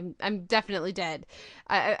that I'm definitely dead?"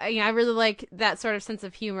 I really like that sort of sense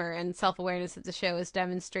of humor and self-awareness that the show is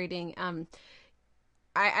demonstrating. I'm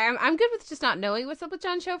good with just not knowing what's up with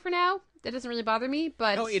John Cho for now. That doesn't really bother me,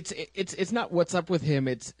 but no, it's not what's up with him.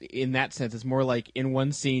 It's in that sense. It's more like in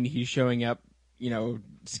one scene he's showing up,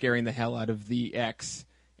 scaring the hell out of the ex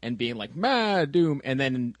and being like, "Ma, doom," and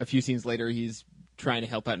then a few scenes later he's trying to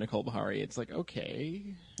help out Nicole Bahari. It's like, okay.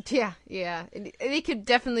 Yeah. It could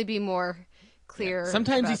definitely be more clear. Yeah.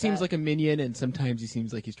 Sometimes he seems that. like a minion, and sometimes he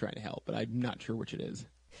seems like he's trying to help, but I'm not sure which it is.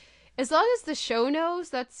 As long as the show knows,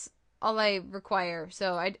 that's all I require.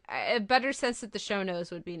 So a better sense that the show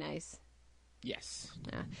knows would be nice. Yes.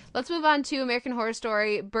 Yeah. Let's move on to American Horror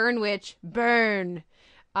Story, Burn Witch, Burn.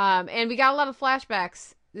 And we got a lot of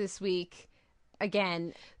flashbacks this week.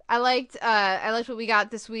 Again, I liked what we got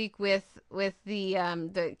this week with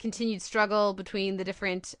the continued struggle between the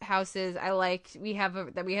different houses. I liked we have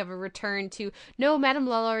a return to Madame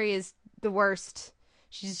LaLaurie is the worst.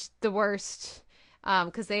 She's the worst.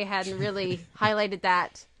 Because they hadn't really highlighted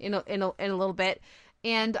that in a little bit.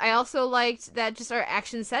 And I also liked that just our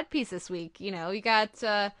action set piece this week. You got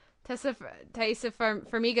Taissa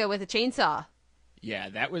Farmiga with a chainsaw. Yeah,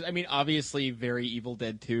 that was, obviously very Evil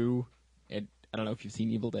Dead 2. And I don't know if you've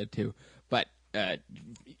seen Evil Dead 2, but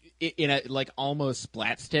in a almost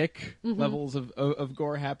splat stick levels of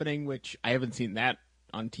gore happening, which I haven't seen that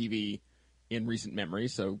on TV in recent memory,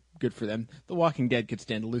 so good for them. The Walking Dead could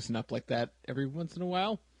stand to loosen up like that every once in a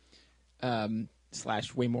while.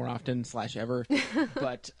 / way more often / ever.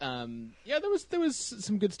 But there was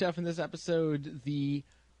some good stuff in this episode.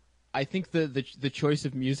 I think the choice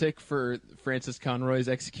of music for Francis Conroy's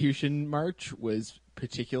execution march was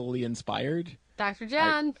particularly inspired. Dr.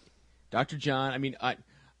 John. Dr. John.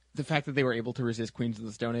 The fact that they were able to resist Queens of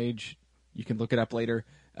the Stone Age, you can look it up later,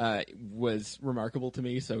 was remarkable to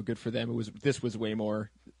me. So good for them. This was way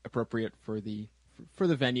more appropriate for the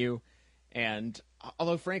venue. And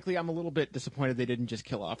although, frankly, I'm a little bit disappointed they didn't just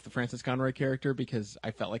kill off the Frances Conroy character, because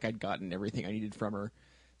I felt like I'd gotten everything I needed from her.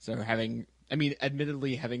 So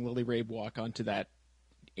admittedly, having Lily Rabe walk into that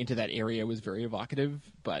area was very evocative,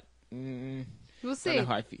 but we'll see.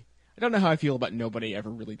 I don't know how I feel about nobody ever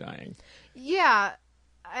really dying. Yeah,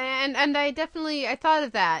 and I thought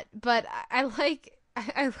of that, but I like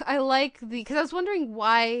because I was wondering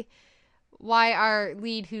why our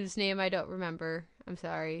lead, whose name I don't remember. I'm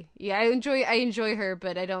sorry. Yeah, I enjoy her,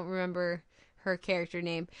 but I don't remember her character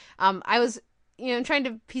name. I was, trying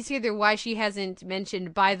to piece together why she hasn't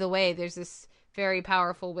mentioned, by the way, there's this very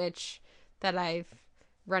powerful witch that I've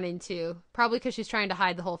run into. Probably because she's trying to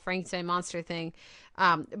hide the whole Frankenstein monster thing.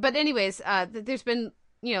 But anyways, there's been,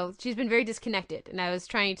 she's been very disconnected. And I was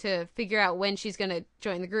trying to figure out when she's going to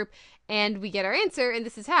join the group. And we get our answer, and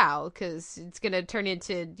this is how, because it's going to turn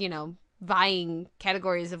into, vying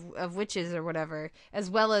categories of witches or whatever, as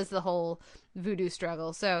well as the whole voodoo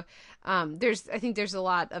struggle. So I think there's a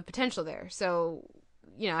lot of potential there. So,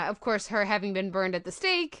 of course, her having been burned at the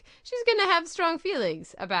stake, she's going to have strong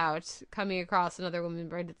feelings about coming across another woman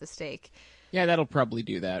burned at the stake. Yeah, that'll probably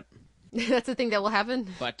do that. That's the thing that will happen.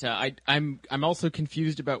 But I'm also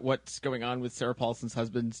confused about what's going on with Sarah Paulson's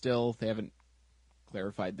husband still. They haven't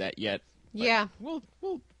clarified that yet. But yeah.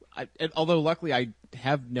 Although luckily I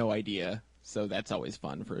have no idea, so that's always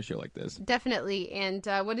fun for a show like this. Definitely. And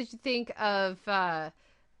what did you think of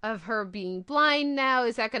her being blind now?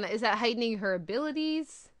 Is that heightening her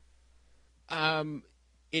abilities? That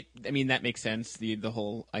makes sense. The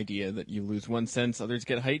whole idea that you lose one sense, others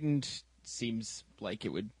get heightened, seems like it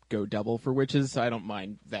would go double for witches, so I don't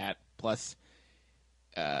mind that. Plus,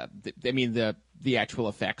 the actual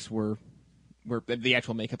effects were the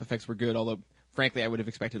actual makeup effects were good, although frankly I would have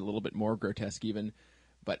expected a little bit more grotesque even.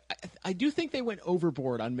 But I do think they went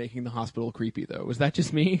overboard on making the hospital creepy, though. Was that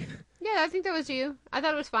just me? Yeah, I think that was you. I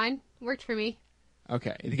thought it was fine. Worked for me.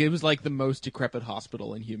 Okay. I think it was like the most decrepit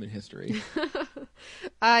hospital in human history.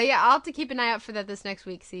 Yeah, I'll have to keep an eye out for that this next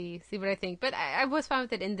week, see what I think. But I was fine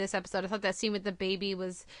with it in this episode. I thought that scene with the baby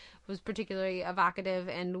was particularly evocative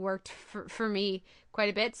and worked for me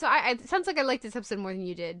quite a bit. So it sounds like I liked this episode more than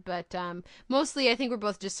you did. But mostly I think we're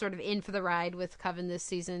both just sort of in for the ride with Coven this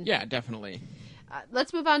season. Yeah, definitely.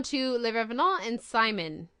 Let's move on to Les Revenants and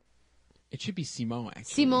Simon. It should be Simon,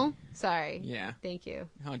 actually. Simon? Sorry. Yeah. Thank you.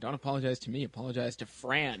 No, don't apologize to me. Apologize to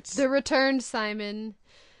France. The returned Simon.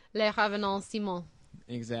 Les Revenants Simon.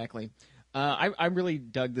 Exactly. I really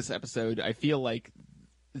dug this episode. I feel like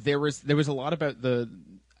there was a lot about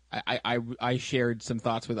I shared some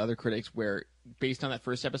thoughts with other critics where, based on that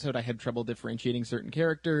first episode, I had trouble differentiating certain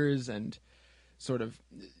characters and sort of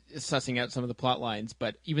sussing out some of the plot lines.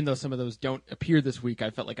 But even though some of those don't appear this week, I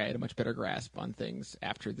felt like I had a much better grasp on things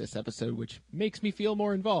after this episode, which makes me feel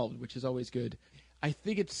more involved, which is always good. I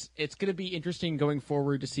think it's going to be interesting going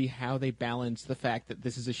forward to see how they balance the fact that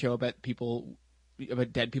this is a show about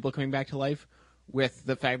dead people coming back to life with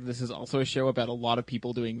the fact that this is also a show about a lot of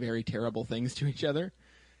people doing very terrible things to each other.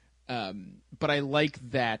 But I like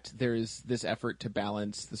that there's this effort to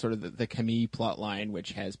balance the sort of the Camille plot line,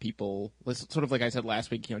 which has people, sort of like I said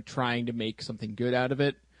last week, trying to make something good out of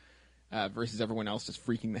it, versus everyone else just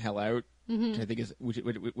freaking the hell out, which I think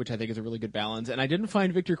is a really good balance. And I didn't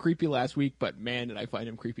find Victor creepy last week, but man, did I find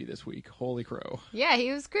him creepy this week. Holy crow. Yeah,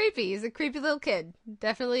 he was creepy. He's a creepy little kid.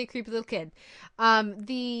 Definitely a creepy little kid. I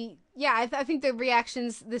think the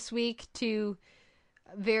reactions this week to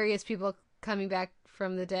various people coming back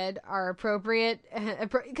from the dead are appropriate,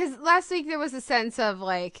 because last week there was a sense of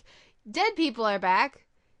like, dead people are back,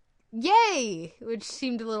 yay, which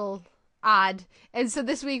seemed a little odd. And so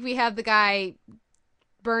this week we have the guy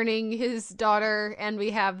burning his daughter, and we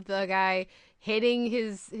have the guy hitting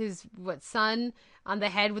his son on the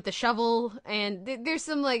head with the shovel, and there's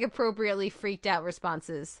some like appropriately freaked out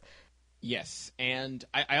responses. Yes, and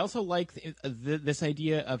I also like this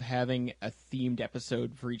idea of having a themed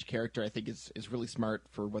episode for each character. I think is really smart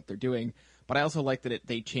for what they're doing. But I also like that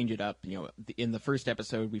they change it up. In the first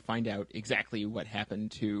episode, we find out exactly what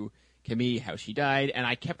happened to Camille, how she died, and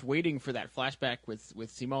I kept waiting for that flashback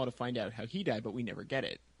with Simon to find out how he died, but we never get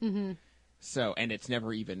it. Mm-hmm. So, and it's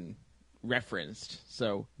never even referenced.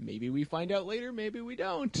 So maybe we find out later, maybe we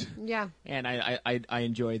don't. Yeah. And I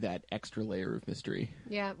enjoy that extra layer of mystery.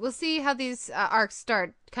 Yeah, we'll see how these arcs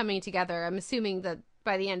start coming together. I'm assuming that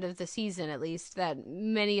by the end of the season, at least, that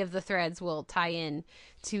many of the threads will tie in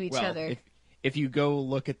to each other. If you go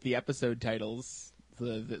look at the episode titles,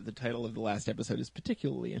 the title of the last episode is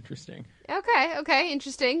particularly interesting. Okay,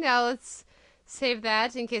 interesting. Now let's save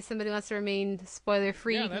that in case somebody wants to remain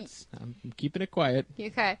spoiler-free. Yeah, I'm keeping it quiet.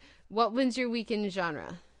 Okay. What wins your week in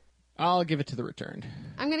genre? I'll give it to The Returned.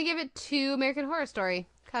 I'm going to give it to American Horror Story,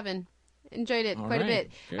 Coven. Enjoyed it quite a bit.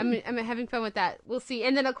 I'm having fun with that. We'll see.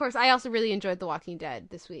 And then, of course, I also really enjoyed The Walking Dead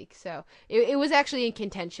this week. So it was actually in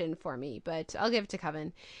contention for me, but I'll give it to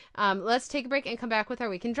Coven. Let's take a break and come back with our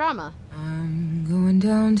week in drama. I'm going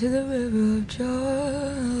down to the river of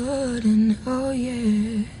Jordan, oh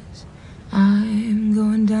yes. I'm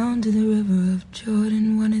going down to the river of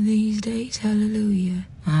Jordan one of these days, hallelujah.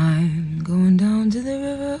 I'm going down to the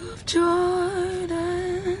river of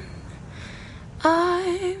Jordan.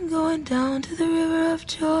 I'm going down to the river of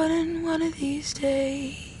Jordan one of these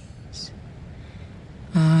days.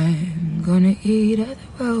 I'm gonna eat at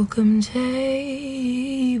the welcome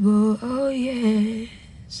table, oh yes.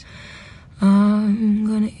 I'm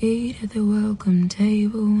gonna eat at the welcome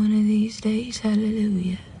table one of these days,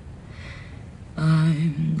 hallelujah.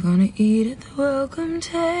 I'm gonna eat at the welcome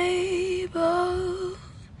table.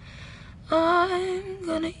 I'm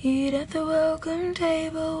gonna eat at the welcome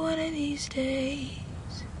table one of these days.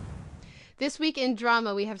 This week in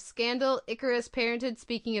drama, we have Scandal, Icarus, Parenthood,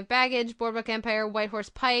 Speaking of Baggage, Boardwalk Empire, White Horse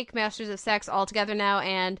Pike, Masters of Sex all together now,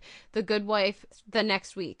 and The Good Wife the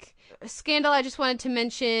next week. Scandal, I just wanted to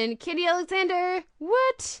mention Katie Alexander.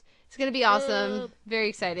 What? It's gonna be awesome. Very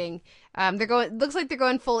exciting. Looks like they're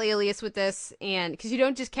going full Alias with this, and because you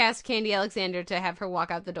don't just cast Candy Alexander to have her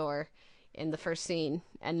walk out the door in the first scene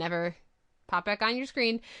and never pop back on your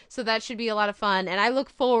screen. So that should be a lot of fun, and I look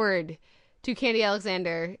forward to Candy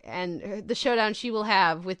Alexander and the showdown she will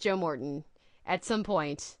have with Joe Morton at some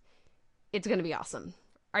point. It's going to be awesome.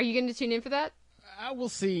 Are you going to tune in for that? We'll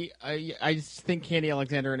see. I just think Candy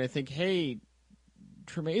Alexander, and I think, hey,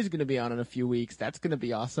 Treme is going to be on in a few weeks. That's going to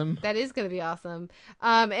be awesome. That is going to be awesome.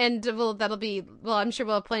 And that'll be, I'm sure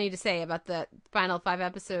we'll have plenty to say about the final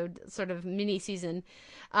 5-episode sort of mini season.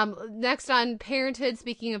 Next on Parenthood,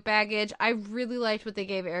 Speaking of Baggage, I really liked what they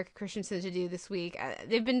gave Erica Christensen to do this week.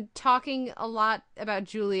 They've been talking a lot about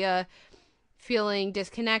Julia feeling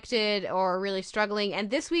disconnected or really struggling, and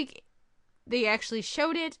this week they actually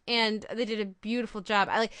showed it, and they did a beautiful job.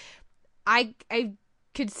 I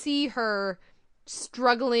could see her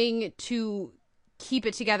struggling to keep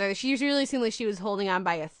it together. She really seemed like she was holding on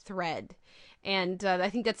by a thread. And I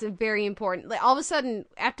think that's a very important. Like, all of a sudden,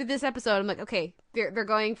 after this episode, I'm like, okay, they're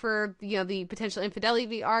going for the potential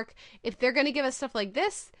infidelity arc. If they're going to give us stuff like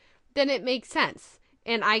this, then it makes sense.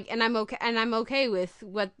 And I'm okay with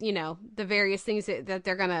what the various things that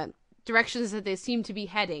they're gonna directions that they seem to be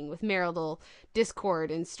heading with marital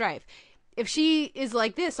discord and strife. If she is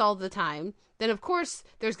like this all the time, then of course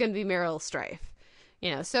there's going to be marital strife.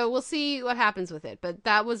 So we'll see what happens with it. But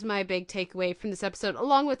that was my big takeaway from this episode,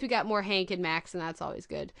 along with we got more Hank and Max, and that's always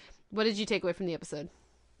good. What did you take away from the episode?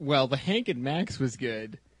 Well, the Hank and Max was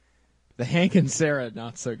good. The Hank and Sarah,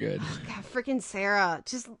 not so good. Oh, God, freaking Sarah.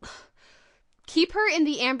 Just keep her in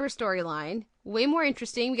the Amber storyline. Way more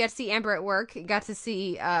interesting. We got to see Amber at work. Got to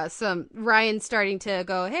see some Ryan starting to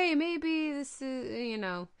go, hey, maybe this is,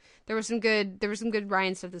 there was some good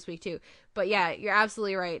Ryan stuff this week too. But yeah, you're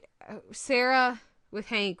absolutely right. Sarah with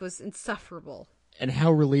Hank was insufferable. And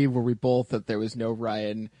how relieved were we both that there was no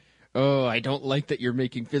Ryan? Oh, I don't like that you're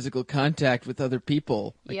making physical contact with other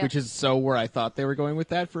people, which is so where I thought they were going with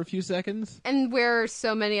that for a few seconds. And where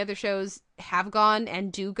so many other shows have gone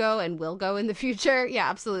and do go and will go in the future. Yeah,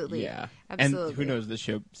 absolutely. Yeah. Absolutely. And who knows, this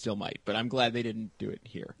show still might, but I'm glad they didn't do it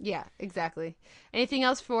here. Yeah, exactly. Anything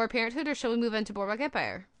else for Parenthood, or shall we move on to Boardwalk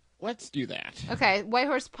Empire? Let's do that. Okay, White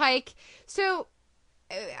Horse Pike. So,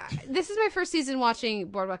 this is my first season watching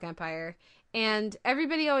Boardwalk Empire, and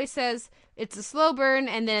everybody always says it's a slow burn,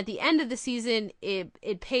 and then at the end of the season,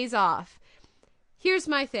 it pays off. Here's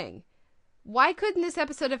my thing. Why couldn't this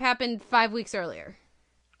episode have happened 5 weeks earlier?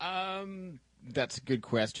 That's a good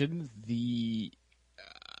question.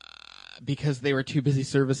 Because they were too busy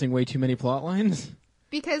servicing way too many plot lines?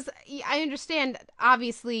 Because I understand,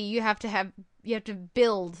 obviously, you have to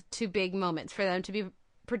build to big moments for them to be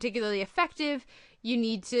particularly effective. You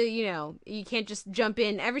need to, you can't just jump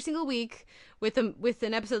in every single week with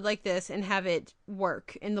an episode like this and have it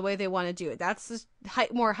work in the way they want to do it. That's a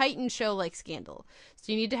more heightened show like Scandal.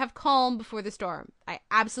 So you need to have calm before the storm. I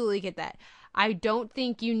absolutely get that. I don't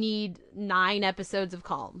think you need 9 episodes of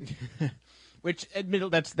calm. Which,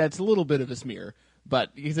 admittedly, that's a little bit of a smear,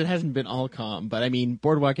 but because it hasn't been all calm. But I mean,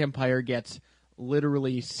 Boardwalk Empire gets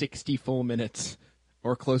literally 60 full minutes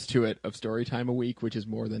or close to it of story time a week, which is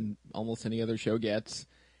more than almost any other show gets.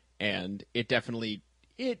 And it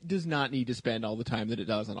does not need to spend all the time that it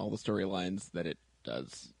does on all the storylines that it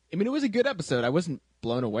does. I mean, it was a good episode. I wasn't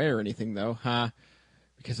blown away or anything, though,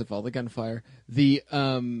 because of all the gunfire.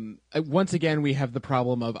 Once again, we have the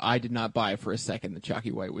problem of I did not buy for a second that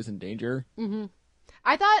Chalky White was in danger. Mm-hmm.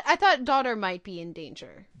 I thought daughter might be in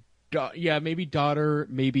danger. Yeah, maybe daughter,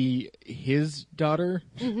 maybe his daughter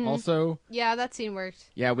also. Yeah, that scene worked.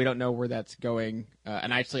 Yeah, we don't know where that's going.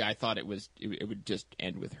 And actually, I thought it would just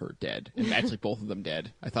end with her dead. And actually, both of them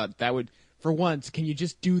dead. I thought that would, for once, can you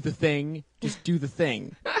just do the thing? Just do the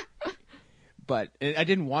thing. But I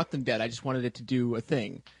didn't want them dead. I just wanted it to do a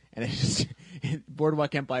thing. And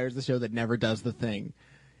Boardwalk Empire is the show that never does the thing.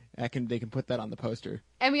 They can put that on the poster.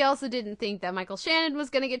 And we also didn't think that Michael Shannon was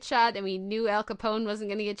going to get shot, and we knew Al Capone wasn't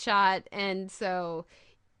going to get shot, and so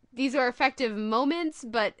these are effective moments,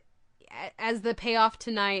 but as the payoff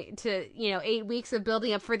tonight to 8 weeks of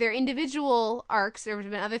building up for their individual arcs, there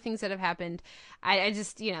have been other things that have happened. I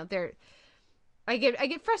just I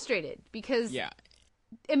get frustrated because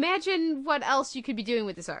imagine what else you could be doing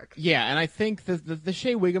with this arc. Yeah, and I think the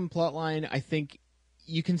Shea Wiggum plotline, I think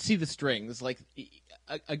you can see the strings. Like,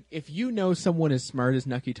 if you know someone as smart as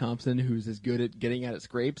Nucky Thompson, who's as good at getting out of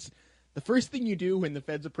scrapes, the first thing you do when the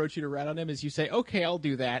feds approach you to rat on him is you say, okay, I'll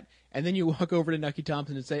do that. And then you walk over to Nucky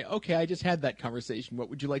Thompson and say, okay, I just had that conversation. What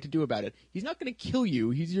would you like to do about it? He's not going to kill you.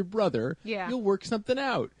 He's your brother. Yeah. You'll work something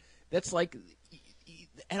out. That's like,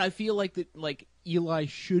 and I feel like Eli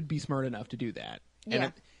should be smart enough to do that.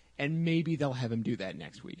 Yeah. And maybe they'll have him do that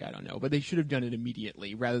next week. I don't know. But they should have done it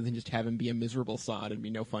immediately rather than just have him be a miserable sod and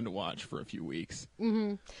be no fun to watch for a few weeks.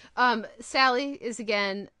 Mm-hmm. Sally is,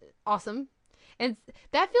 again, awesome. And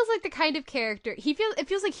that feels like the kind of character... It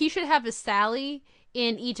feels like he should have a Sally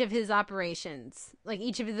in each of his operations. Like,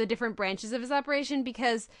 each of the different branches of his operation,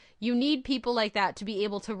 because you need people like that to be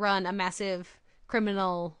able to run a massive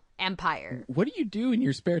criminal empire. What do you do in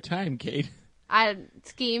your spare time, Kate?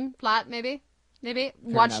 Scheme, plot, maybe. Fair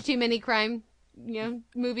watch enough. too many crime,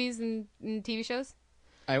 movies and TV shows.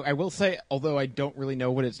 I will say, although I don't really know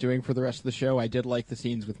what it's doing for the rest of the show, I did like the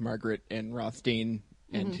scenes with Margaret and Rothstein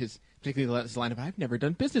and particularly his line of, I've never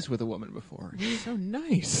done business with a woman before. It's so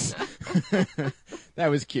nice. That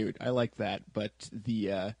was cute. I like that. But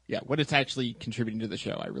what it's actually contributing to the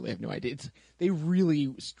show, I really have no idea. They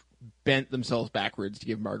really bent themselves backwards to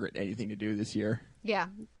give Margaret anything to do this year. Yeah.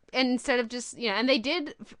 And instead of just, and they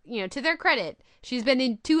did, to their credit, she's been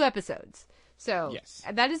in 2 episodes. So yes.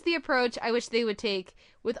 That is the approach I wish they would take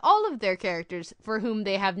with all of their characters for whom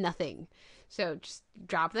they have nothing. So just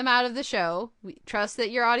drop them out of the show. We trust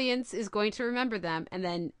that your audience is going to remember them. And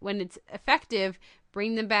then when it's effective,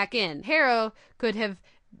 bring them back in. Harrow could have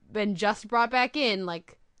been just brought back in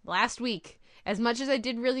like last week. As much as I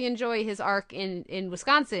did really enjoy his arc in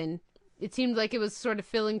Wisconsin, it seemed like it was sort of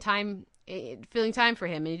filling time for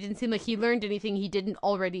him, and it didn't seem like he learned anything he didn't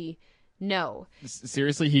already know.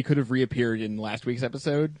 Seriously, he could have reappeared in last week's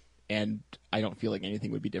episode, and I don't feel like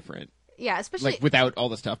anything would be different. Yeah, especially like without all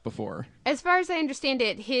the stuff before. As far as I understand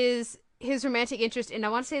it, his romantic interest, and I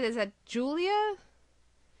want to say that Julia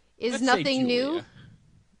is Let's nothing say Julia.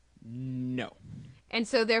 new. No. And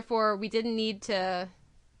so therefore we didn't need to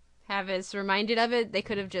have us reminded of it. They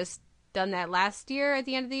could have just done that last year at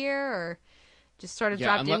the end of the year, or just sort of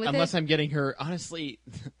dropped in with unless it. I'm getting her, honestly,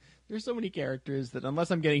 there's so many characters that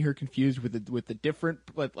unless I'm getting her confused with the different,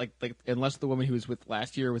 like unless the woman who was with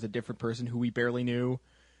last year was a different person who we barely knew,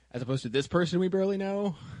 as opposed to this person we barely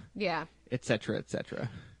know. Yeah. Et cetera, et cetera.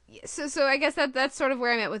 So I guess that's sort of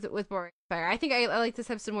where I'm at with Boring Fire. I think I like this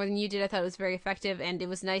episode more than you did. I thought it was very effective, and it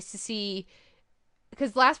was nice to see,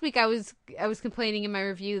 because last week I was complaining in my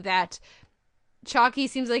review that Chalky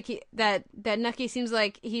seems like that Nucky seems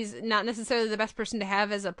like he's not necessarily the best person to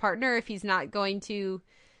have as a partner if he's not going to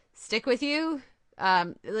stick with you.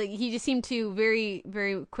 Like he just seemed to very,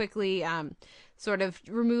 very quickly sort of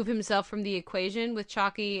remove himself from the equation with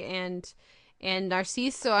Chalky and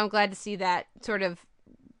Narcisse. So I'm glad to see that sort of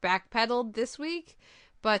backpedaled this week.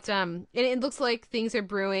 But it looks like things are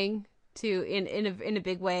brewing in a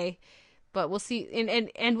big way. But we'll see,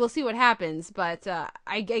 and we'll see what happens. But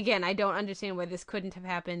I don't understand why this couldn't have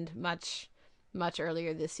happened much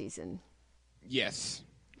earlier this season. Yes.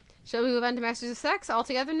 Shall we move on to Masters of Sex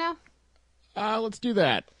altogether now? Let's do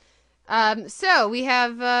that. So we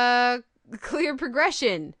have clear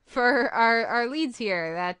progression for our leads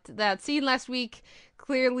here. That scene last week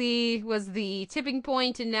clearly was the tipping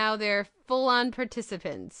point, and now they're full-on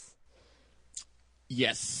participants.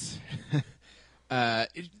 Yes.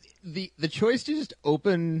 The choice to just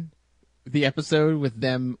open the episode with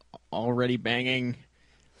them already banging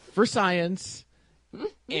for science,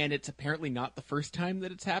 and it's apparently not the first time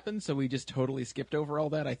that it's happened, so we just totally skipped over all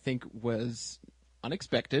that, I think was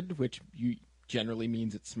unexpected, which generally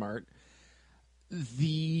means it's smart.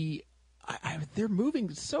 They're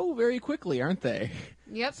moving so very quickly, aren't they?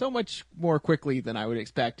 Yep. So much more quickly than I would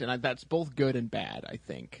expect, and that's both good and bad, I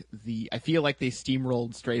think. I feel like they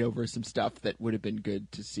steamrolled straight over some stuff that would have been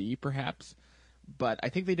good to see, perhaps. But I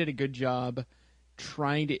think they did a good job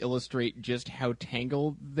trying to illustrate just how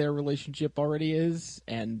tangled their relationship already is,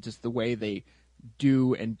 and just the way they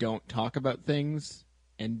do and don't talk about things,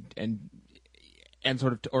 and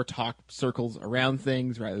sort of or talk circles around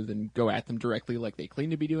things rather than go at them directly like they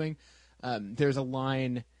claim to be doing. There's a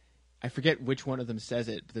line, I forget which one of them says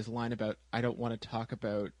it, but there's a line about I don't want to talk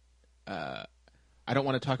about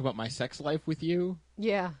my sex life with you.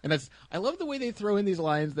 Yeah. And I love the way they throw in these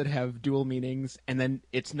lines that have dual meanings, and then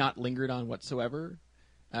it's not lingered on whatsoever.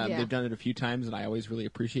 They've done it a few times, and I always really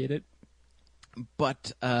appreciate it.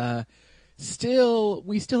 But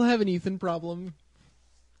we still have an Ethan problem.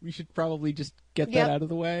 We should probably just get that out of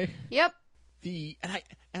the way. Yep.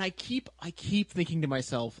 I keep thinking to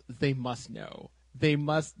myself, they must know.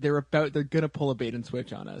 They're gonna pull a bait and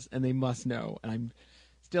switch on us, and they must know. And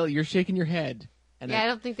you're shaking your head. And I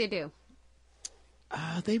don't think they do.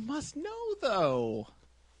 They must know, though.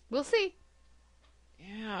 We'll see.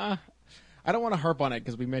 Yeah. I don't want to harp on it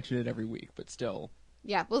because we mention it every week, but still.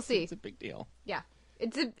 Yeah, we'll see. It's a big deal. Yeah.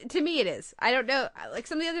 To me it is. I don't know. Like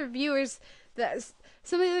some of the other viewers,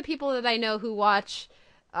 some of the other people that I know who watch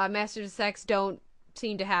Masters of Sex don't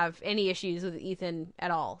seem to have any issues with Ethan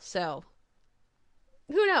at all. So,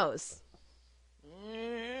 who knows?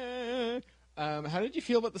 How did you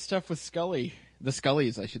feel about the stuff with Scully? The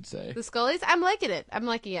Scullys, I should say. The Scullys? I'm liking it.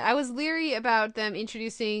 I was leery about them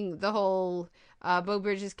introducing the whole Beau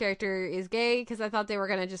Bridges character is gay, because I thought they were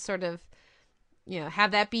going to just sort of,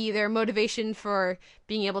 have that be their motivation for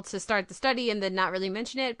being able to start the study and then not really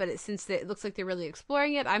mention it. But since it looks like they're really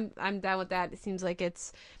exploring it, I'm down with that. It seems like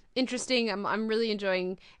it's interesting. I'm really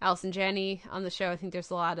enjoying Allison Janney on the show. I think there's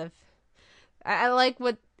a lot of... I like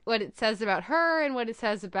what it says about her and what it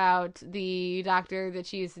says about the doctor that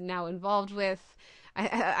she's now involved with.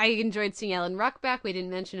 I enjoyed seeing Alan Ruck back. We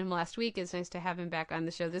didn't mention him last week. It's nice to have him back on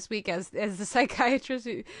the show this week as the psychiatrist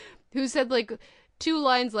who said like 2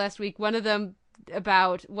 lines last week. One of them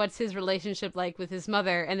about what's his relationship like with his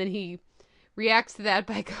mother, and then he reacts to that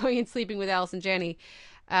by going and sleeping with Allison Janney,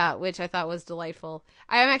 which I thought was delightful.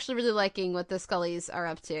 I am actually really liking what the Scullys are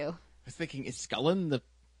up to. I was thinking, is Scullin the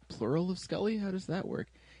plural of Scully? How does that work?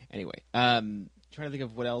 Anyway, trying to think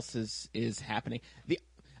of what else is happening.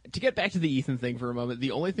 To get back to the Ethan thing for a moment, the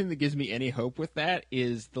only thing that gives me any hope with that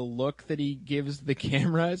is the look that he gives the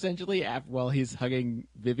camera, essentially, while he's hugging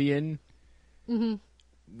Vivian,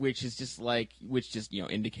 which just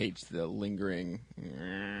indicates the lingering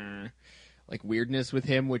weirdness with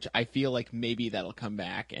him, which I feel like maybe that'll come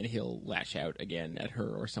back and he'll lash out again at her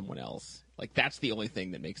or someone else. Like, that's the only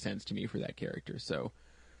thing that makes sense to me for that character. So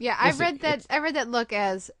yeah, I read that look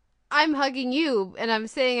as, I'm hugging you, and I'm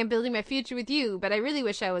saying I'm building my future with you, but I really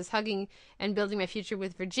wish I was hugging and building my future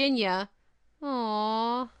with Virginia.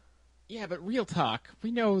 Aww. Yeah, but real talk,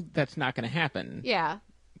 we know that's not going to happen. Yeah.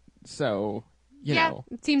 So, you know.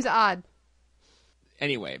 It seems odd.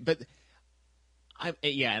 Anyway, but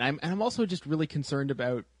I'm also just really concerned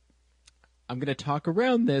about. I'm going to talk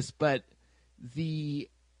around this, but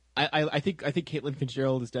I think Caitlin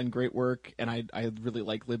Fitzgerald has done great work, and I really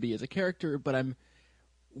like Libby as a character, but I'm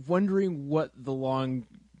wondering what the long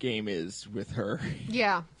game is with her.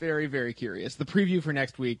 Yeah. Very, very curious. The preview for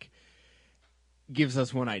next week gives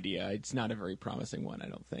us one idea. It's not a very promising one, I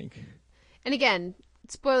don't think. And again,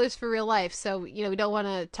 spoilers for real life, so we don't want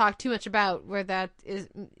to talk too much about where that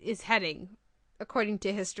is heading, according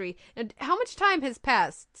to history. And how much time has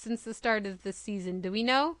passed since the start of this season? Do we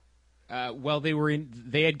know? Well,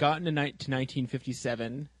 they had gotten to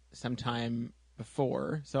 1957 sometime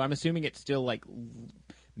before, so I'm assuming it's still like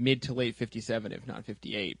mid to late 57, if not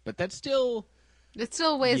 58. But that's still... It's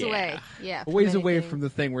still a ways away. Yeah. A ways away from the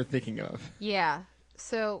thing we're thinking of. Yeah.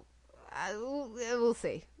 So, we'll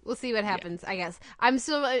see. We'll see what happens, I guess. I'm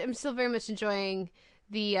still very much enjoying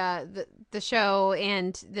the show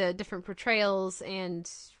and the different portrayals, and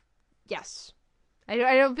yes. I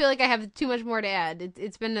don't feel like I have too much more to add.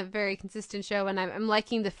 It's been a very consistent show, and I'm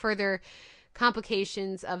liking the further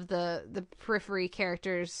complications of the periphery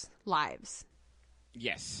characters' lives.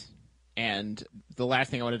 Yes. And the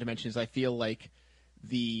last thing I wanted to mention is I feel like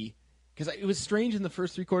because it was strange in the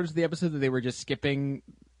first 3 quarters of the episode that they were just skipping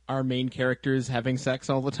our main characters having sex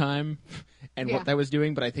all the time and what that was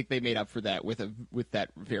doing, but I think they made up for that with that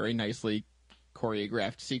very nicely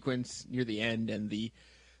choreographed sequence near the end, and the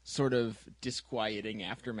sort of disquieting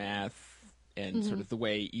aftermath and sort of the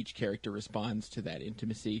way each character responds to that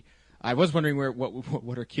intimacy. I was wondering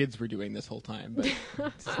what our kids were doing this whole time, but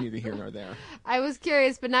it's neither here nor there. I was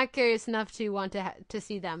curious, but not curious enough to want to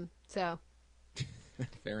see them. So,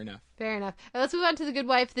 fair enough. Fair enough. Let's move on to The Good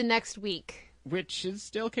Wife the next week, which is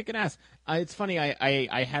still kicking ass. It's funny.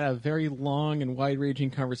 I had a very long and wide-ranging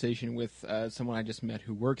conversation with someone I just met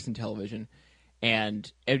who works in television,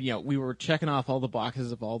 and we were checking off all the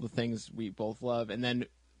boxes of all the things we both love, and then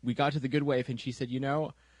we got to The Good Wife, and she said,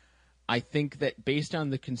 I think that based on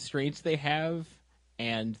the constraints they have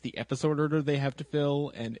and the episode order they have to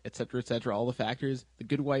fill and et cetera, all the factors, The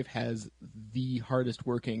Good Wife has the hardest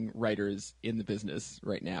working writers in the business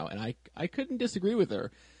right now. And I couldn't disagree with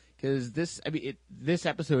her, because this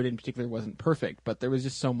episode in particular wasn't perfect, but there was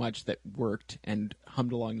just so much that worked and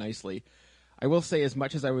hummed along nicely. I will say, as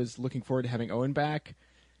much as I was looking forward to having Owen back,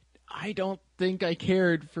 I don't think I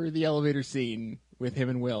cared for the elevator scene with him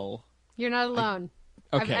and Will. You're not alone.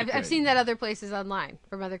 Okay, I've seen that other places online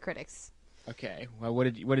from other critics. Okay, well,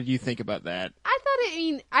 what did you think about that? I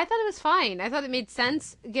thought it was fine. I thought it made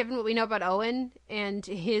sense given what we know about Owen and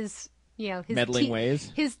his meddling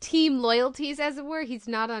ways, his team loyalties, as it were. He's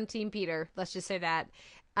not on Team Peter. Let's just say that.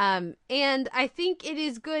 And I think it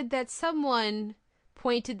is good that someone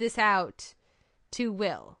pointed this out to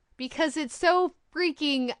Will, because it's so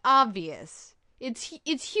freaking obvious.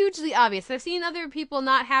 It's hugely obvious. I've seen other people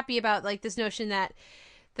not happy about this notion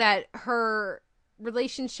that her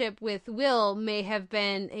relationship with Will may have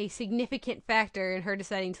been a significant factor in her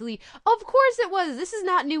deciding to leave. Of course it was. This is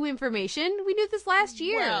not new information. We knew this last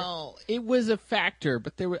year. Well, it was a factor,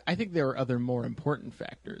 but I think there were other more important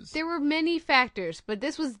factors. There were many factors, but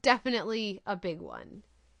this was definitely a big one.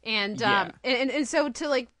 And and so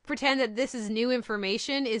to pretend that this is new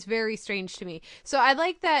information is very strange to me. So I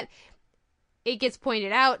like that it gets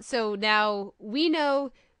pointed out, so now we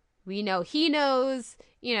know he knows,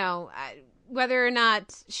 whether or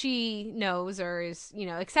not she knows or is,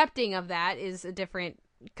 accepting of that is a different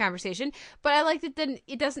conversation. But I like that then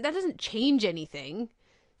that doesn't change anything.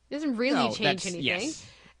 It doesn't really change anything. Yes,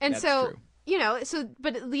 and that's so, true.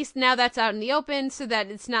 But at least now that's out in the open, so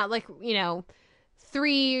that it's not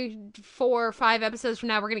 3, 4, 5 episodes from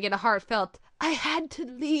now we're going to get a heartfelt, I had to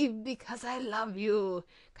leave because I love you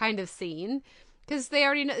kind of scene, because they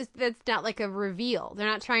already know that's not a reveal. They're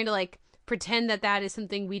not trying to pretend that is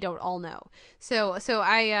something we don't all know. So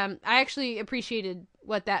I actually appreciated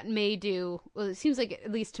what that may do. Well, it seems like,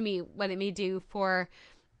 at least to me, what it may do for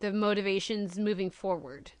the motivations moving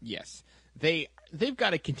forward. Yes, they've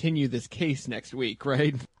got to continue this case next week,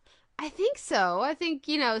 right? I think so. I think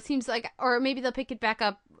it seems like, or maybe they'll pick it back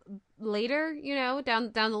up later,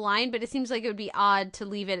 down the line, but it seems like it would be odd to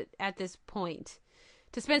leave it at this point,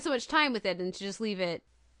 to spend so much time with it and to just leave it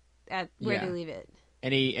at where they leave it.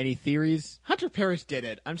 Any theories? Hunter Parrish did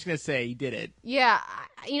it. I'm just gonna say he did it. Yeah,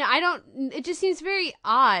 I don't. It just seems very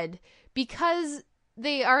odd, because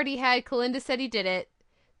they already had Kalinda said he did it.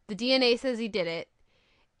 The DNA says he did it.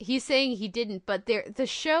 He's saying he didn't, but the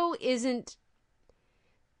show isn't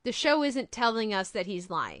telling us that he's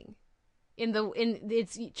lying. in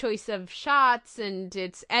its choice of shots and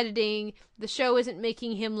its editing, the show isn't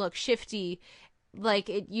making him look shifty like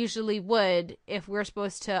it usually would if we're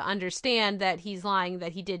supposed to understand that he's lying,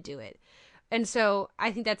 that he did do it. And so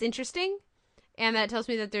I think that's interesting, and that tells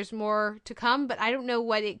me that there's more to come, but I don't know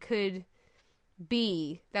what it could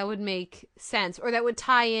be that would make sense or that would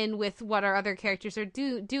tie in with what our other characters are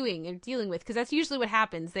doing and dealing with, because that's usually what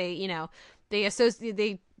happens. They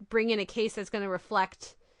they bring in a case that's going to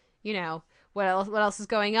reflect, what else is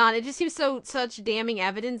going on. It just seems such damning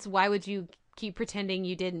evidence. Why would you keep pretending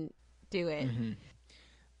you didn't do it?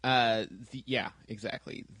 Mm-hmm. Yeah,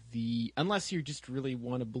 exactly. Unless you just really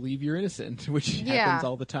want to believe you're innocent, which happens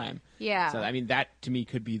all the time. Yeah. So, I mean, that to me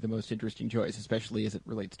could be the most interesting choice, especially as it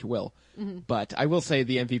relates to Will. Mm-hmm. But I will say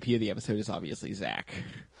the MVP of the episode is obviously Zach.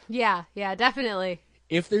 Yeah, definitely.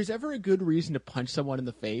 If there's ever a good reason to punch someone in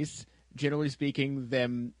the face, generally speaking,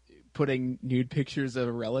 them putting nude pictures of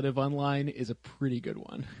a relative online is a pretty good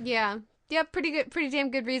one. Yeah. Yeah, pretty damn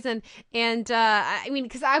good reason. And, I mean,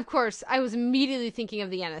 because, of course, I was immediately thinking of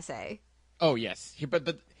the NSA. Oh, yes.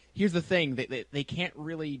 But here's the thing. They can't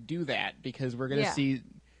really do that because we're going to see,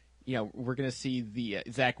 we're going to see the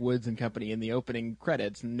Zach Woods and company in the opening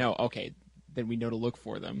credits. No, okay, then we know to look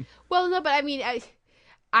for them. Well, no, but I mean,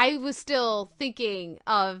 I was still thinking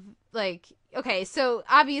of, like, okay, so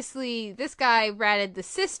obviously this guy ratted the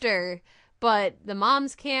sister, but the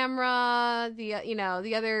mom's camera,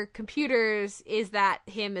 the other computers, is that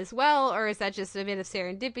him as well, or is that just a bit of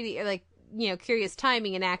serendipity, or like, curious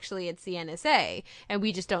timing, and actually it's the NSA, and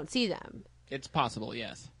we just don't see them? It's possible,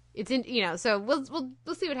 yes. It's in, so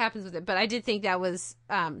we'll see what happens with it. But I did think that was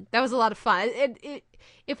a lot of fun.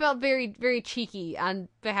 It felt very, very cheeky on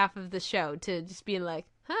behalf of the show to just be like,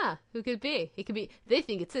 who could it be? It could be, they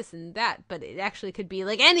think it's this and that, but it actually could be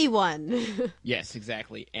like anyone. Yes,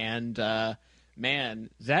 exactly. And, man,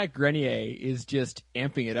 Zach Grenier is just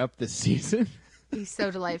amping it up this season. He's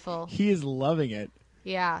so delightful. He is loving it.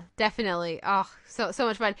 Yeah, definitely. Oh, so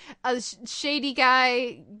much fun. Shady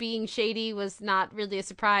guy being shady was not really a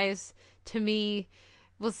surprise to me.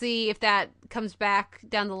 We'll see if that comes back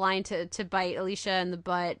down the line to bite Alicia in the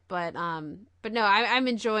butt. But no, I'm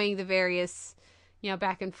enjoying the various,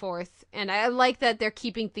 back and forth. And I like that they're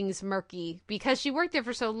keeping things murky because she worked there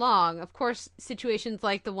for so long. Of course, situations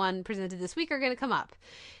like the one presented this week are going to come up.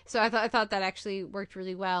 So I thought that actually worked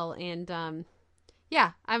really well. And I'm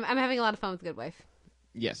having a lot of fun with The Good Wife.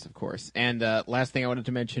 Yes, of course. And last thing I wanted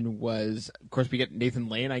to mention was, of course, we get Nathan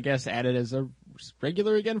Lane, I guess, added as a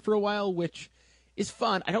regular again for a while, which is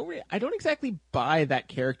fun. I don't exactly buy that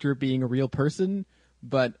character being a real person,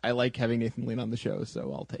 but I like having Nathan Lane on the show,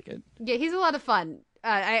 so I'll take it. Yeah, he's a lot of fun.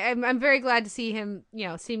 I'm very glad to see him,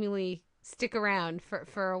 seemingly stick around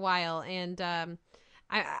for a while, and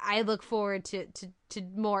I look forward to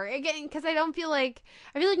more again, because I feel like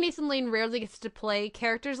Nathan Lane rarely gets to play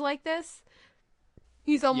characters like this.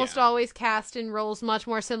 He's almost always cast in roles much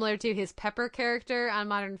more similar to his Pepper character on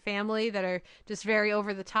Modern Family that are just very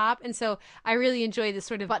over the top. And so I really enjoy this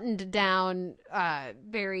sort of buttoned down,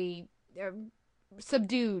 very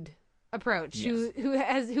subdued approach. Yes.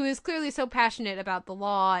 Who is clearly so passionate about the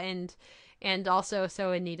law and also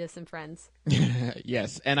so in need of some friends.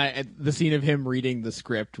 Yes, and the scene of him reading the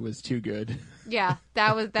script was too good. Yeah,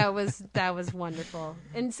 that was wonderful,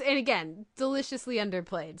 and again, deliciously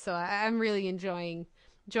underplayed. So I'm really enjoying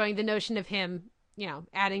the notion of him,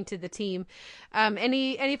 adding to the team.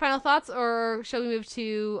 Any final thoughts, or shall we move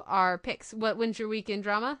to our picks? What wins your week in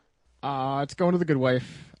drama? It's going to The Good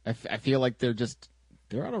Wife. I feel like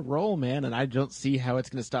they're on a roll, man, and I don't see how it's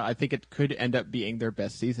going to stop. I think it could end up being their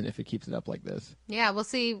best season if it keeps it up like this. Yeah, we'll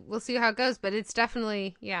see how it goes, but it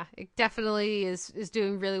definitely is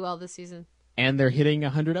doing really well this season. And they're hitting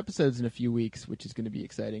 100 episodes in a few weeks, which is going to be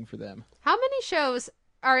exciting for them. How many shows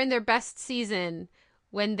are in their best season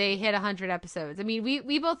when they hit 100 episodes? I mean,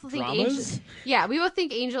 we both think Dramas? we both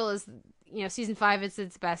think Angel is, season 5 is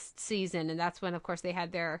its best season, and that's when, of course, they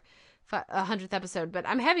had their 100th episode. But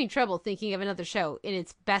I'm having trouble thinking of another show in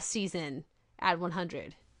its best season at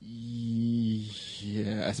 100.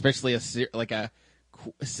 Yeah, especially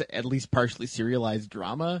at least partially serialized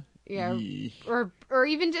drama. Yeah, or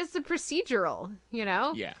even just a procedural,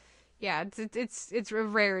 Yeah. Yeah, it's a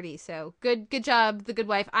rarity. So good job, The Good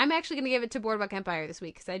Wife. I'm actually going to give it to Boardwalk Empire this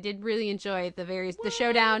week because I did really enjoy the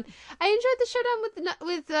showdown. I enjoyed the showdown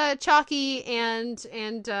with Chalky and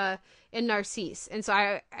Narcisse, and so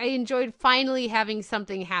I enjoyed finally having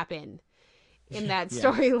something happen in that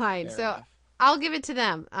storyline. So enough. I'll give it to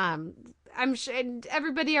them. I'm sure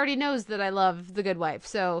everybody already knows that I love The Good Wife,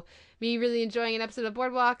 so me really enjoying an episode of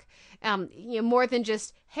Boardwalk, more than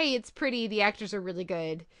just, hey, it's pretty, the actors are really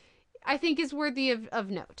good. I think is worthy of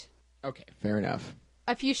note. Okay, fair enough.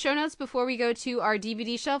 A few show notes before we go to our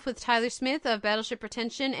DVD shelf with Tyler Smith of Battleship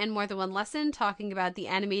Retention and More Than One Lesson, talking about the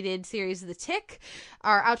animated series The Tick.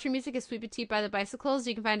 Our outro music is Sweet Petite by the Bicycles.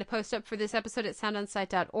 You can find a post up for this episode at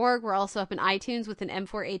soundonsight.org. We're also up in iTunes with an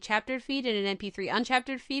M4A chaptered feed and an MP3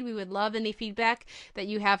 unchaptered feed. We would love any feedback that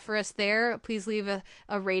you have for us there. Please leave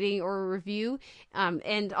a rating or a review.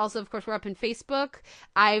 And also, of course, we're up in Facebook.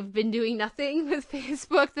 I've been doing nothing with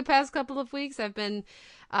Facebook the past couple of weeks. I've been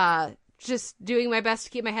just doing my best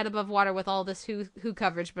to keep my head above water with all this Who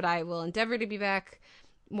coverage, but I will endeavor to be back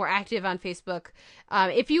more active on Facebook.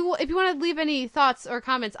 If you want to leave any thoughts or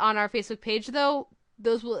comments on our Facebook page, though,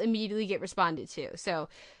 those will immediately get responded to. So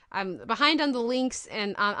I'm behind on the links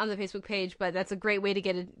and on the Facebook page, but that's a great way to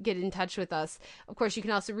get in touch with us. Of course, you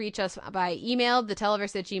can also reach us by email,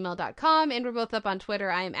 theteleverse@gmail.com, and we're both up on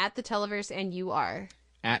Twitter. I am at theteleverse, and you are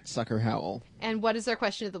At Sucker Howl. And what is our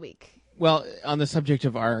question of the week? Well, on the subject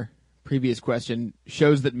of our previous question,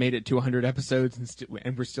 shows that made it to 100 episodes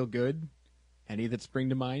and were still good. Any that spring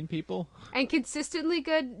to mind, people? And consistently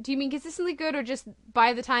good? Do you mean consistently good, or just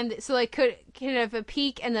by the time so like could have a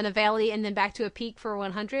peak and then a valley and then back to a peak for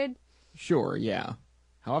 100? Sure, yeah.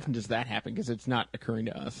 How often does that happen? Because it's not occurring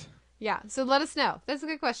to us. Yeah, so let us know. That's a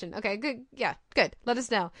good question. Okay, good. Yeah, good. Let us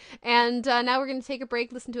know. And now we're going to take a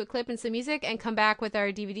break, listen to a clip and some music, and come back with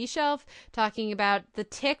our DVD shelf, talking about The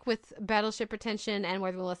Tick with Battleship Retention and More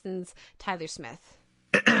Than One Lesson's Tyler Smith.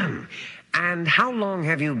 And how long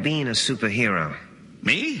have you been a superhero?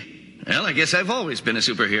 Me? Well, I guess I've always been a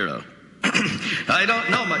superhero. I don't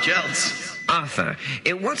know much else. Arthur,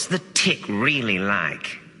 what's the Tick really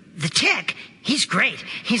like? The Tick? He's great.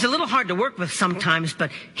 He's a little hard to work with sometimes,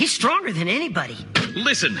 but he's stronger than anybody.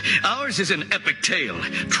 Listen, ours is an epic tale.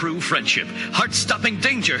 True friendship, heart-stopping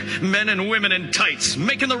danger, men and women in tights,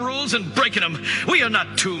 making the rules and breaking them. We are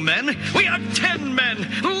not 2 men. We are 10 men.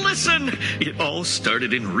 Listen, it all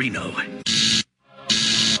started in Reno.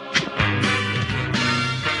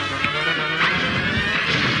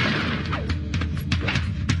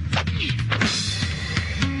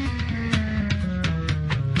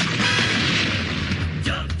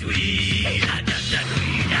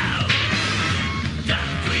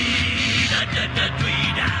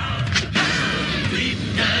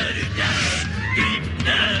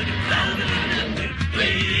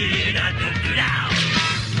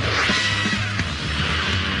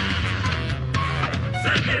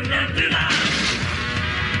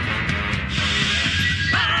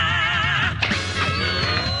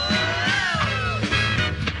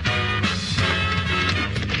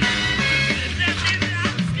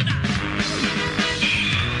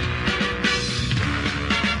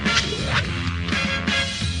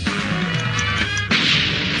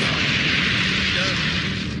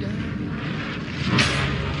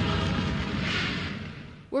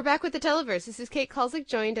 We're back with the Televerse. This is Kate Kulzick,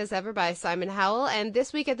 joined as ever by Simon Howell, and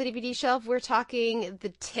this week at the DVD shelf, we're talking The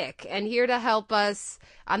Tick. And here to help us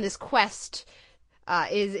on this quest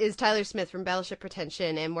is Tyler Smith from Battleship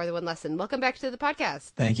Retention and More Than One Lesson. Welcome back to the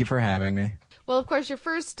podcast. Thank you for having me. Well, of course, your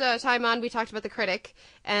first time on, we talked about The Critic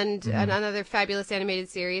and another fabulous animated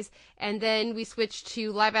series. And then we switched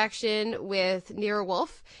to live action with Nero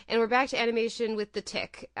Wolf. And we're back to animation with The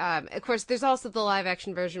Tick. Of course, there's also the live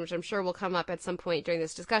action version, which I'm sure will come up at some point during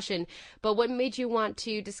this discussion. But what made you want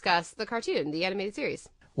to discuss the cartoon, the animated series?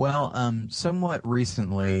 Well, somewhat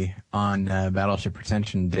recently on Battleship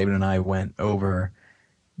Retention, David and I went over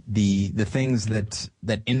the things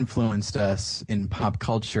that influenced us in pop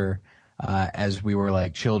culture as we were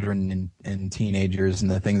like children and teenagers, and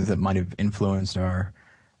the things that might have influenced our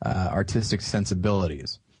artistic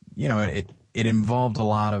sensibilities. You know, it involved a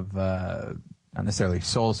lot of not necessarily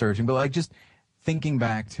soul searching, but like just thinking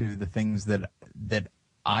back to the things that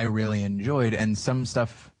I really enjoyed, and some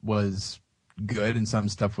stuff was good and some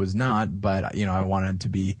stuff was not. But you know, I wanted to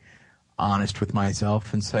be honest with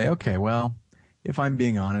myself and say, okay, well, if I'm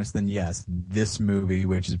being honest, then yes, this movie,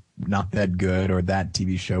 which is not that good, or that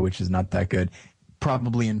TV show, which is not that good,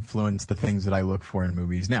 probably influenced the things that I look for in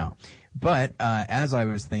movies now. But as I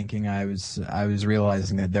was thinking, I was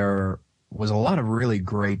realizing that there was a lot of really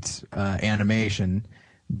great animation,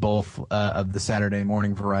 both of the Saturday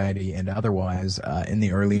morning variety and otherwise, in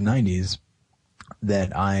the early 90s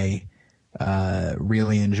that I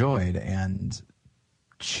really enjoyed, and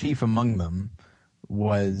chief among them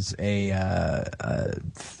was I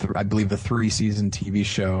believe a 3-season TV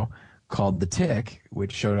show called The Tick,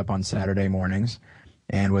 which showed up on Saturday mornings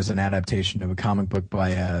and was an adaptation of a comic book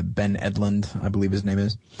by Ben Edlund, I believe his name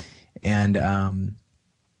is. And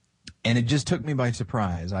it just took me by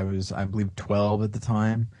surprise. I was, I believe, 12 at the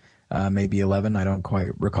time, maybe 11, I don't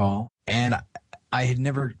quite recall. And I had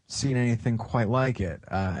never seen anything quite like it,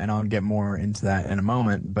 and I'll get more into that in a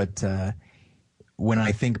moment. But when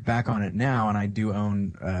I think back on it now, and I do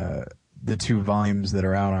own the 2 volumes that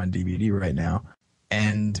are out on DVD right now,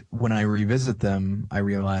 and when I revisit them, I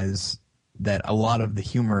realize that a lot of the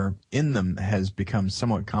humor in them has become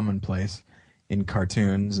somewhat commonplace in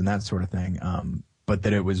cartoons and that sort of thing. But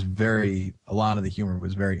that it was a lot of the humor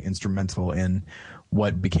was very instrumental in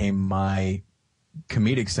what became my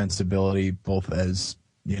comedic sensibility, both as,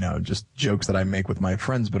 just jokes that I make with my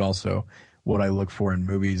friends, but also what I look for in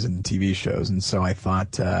movies and TV shows. And so I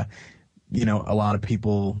thought, a lot of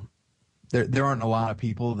people, there aren't a lot of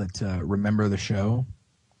people that remember the show.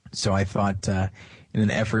 So I thought, in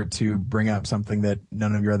an effort to bring up something that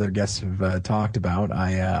none of your other guests have talked about,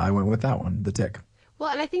 I went with that one, The Tick. Well,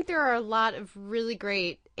 and I think there are a lot of really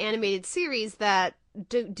great animated series that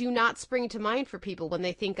do not spring to mind for people when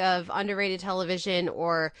they think of underrated television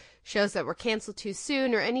or shows that were canceled too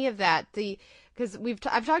soon or any of that. Because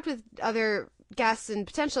I've talked with other guests and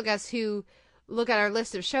potential guests who look at our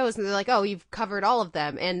list of shows and they're like, oh, you've covered all of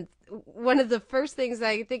them. And one of the first things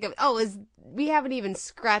I think of, is we haven't even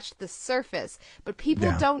scratched the surface. But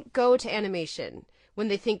people don't go to animation when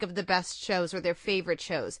they think of the best shows or their favorite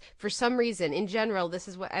shows. For some reason, in general, this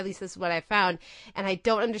is what I found, and I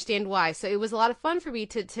don't understand why. So it was a lot of fun for me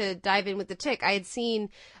to dive in with The Tick. I had seen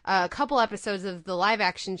a couple episodes of the live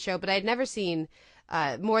action show, but I had never seen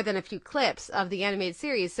more than a few clips of the animated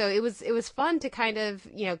series. So it was fun to kind of,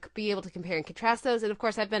 be able to compare and contrast those. And of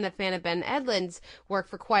course, I've been a fan of Ben Edlund's work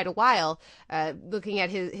for quite a while, looking at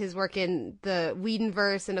his work in the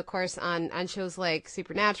Whedonverse and of course on shows like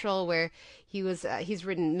Supernatural, where he's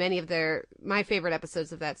written many of my favorite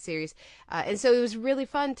episodes of that series. And so it was really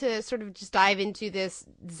fun to sort of just dive into this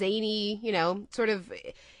zany, sort of,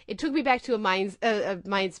 it took me back to a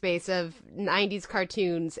mind space of 90s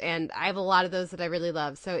cartoons, and I have a lot of those that I really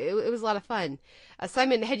love. So it was a lot of fun.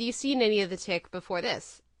 Simon, had you seen any of The Tick before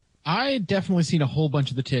this? I definitely seen a whole bunch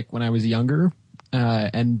of The Tick when I was younger,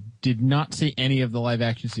 and did not see any of the live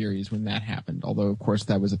action series when that happened. Although, of course,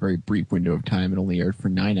 that was a very brief window of time. It only aired for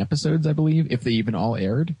 9 episodes, I believe, if they even all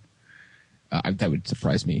aired. That would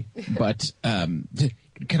surprise me. But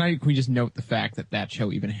can we just note the fact that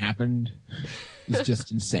show even happened is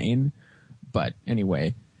just insane. But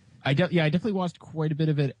anyway, I definitely watched quite a bit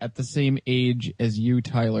of it at the same age as you,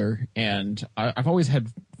 Tyler, and I've always had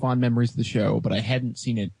fond memories of the show, but I hadn't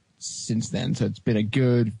seen it since then. So it's been a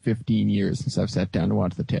good 15 years since I've sat down to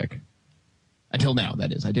watch The Tick. Until now,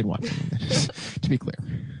 that is. I did watch it, to be clear.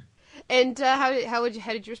 And how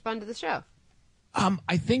did you respond to the show?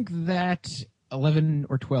 I think that 11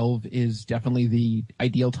 or 12 is definitely the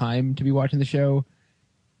ideal time to be watching the show,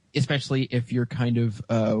 especially if you're kind of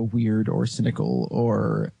weird or cynical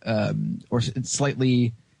or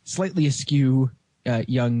slightly askew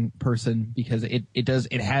young person, because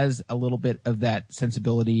it has a little bit of that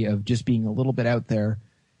sensibility of just being a little bit out there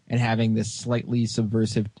and having this slightly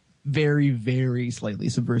subversive, very, very slightly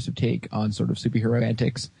subversive take on sort of superhero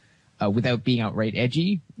antics. Without being outright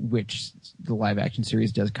edgy, which the live action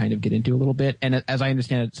series does kind of get into a little bit. And as I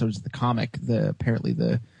understand it, so does the comic. Apparently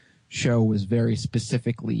the show was very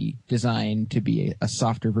specifically designed to be a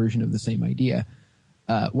softer version of the same idea.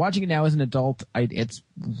 Watching it now as an adult, it's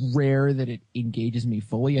rare that it engages me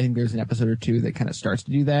fully. I think there's an episode or two that kind of starts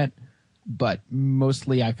to do that. But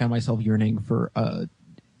mostly I found myself yearning for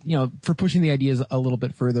pushing the ideas a little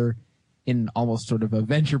bit further in almost sort of a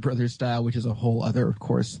Venture Brothers style, which is a whole other, of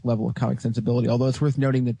course, level of comic sensibility. Although it's worth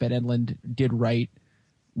noting that Ben Edlund did write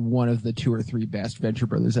one of the 2 or 3 best Venture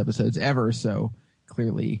Brothers episodes ever, so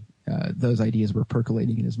clearly those ideas were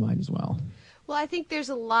percolating in his mind as well. Well, I think there's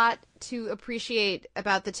a lot to appreciate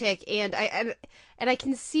about The Tick, and I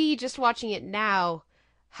can see just watching it now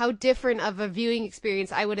how different of a viewing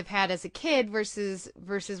experience I would have had as a kid versus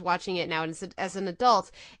watching it now as an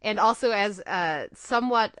adult, and also as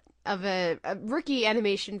somewhat of a rookie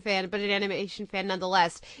animation fan, but an animation fan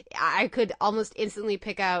nonetheless. I could almost instantly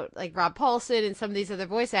pick out like Rob Paulsen and some of these other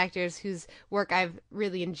voice actors whose work I've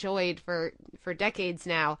really enjoyed for decades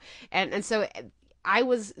now. And so I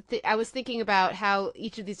was thinking about how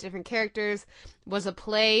each of these different characters was a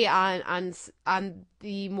play on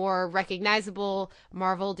the more recognizable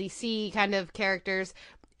Marvel DC kind of characters.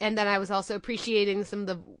 And then I was also appreciating some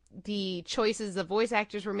of the choices the voice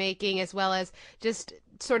actors were making, as well as just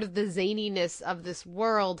sort of the zaniness of this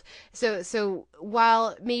world. So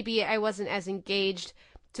while maybe I wasn't as engaged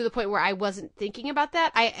to the point where I wasn't thinking about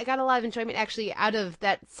that, I got a lot of enjoyment actually out of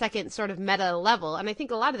that second sort of meta level. And I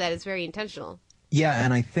think a lot of that is very intentional. Yeah,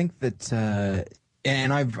 and I think that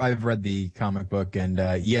And I've read the comic book, and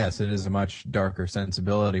yes, it is a much darker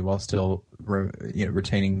sensibility while still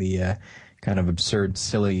retaining the kind of absurd,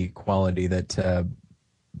 silly quality that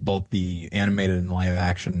both the animated and live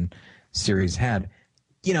action series had.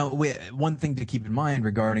 One thing to keep in mind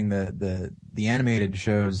regarding the animated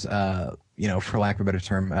shows, for lack of a better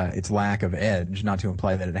term, its lack of edge, not to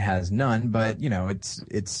imply that it has none, but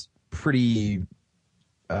it's pretty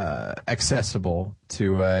accessible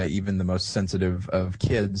to even the most sensitive of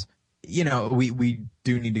kids. We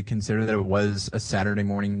do need to consider that it was a Saturday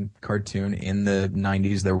morning cartoon in the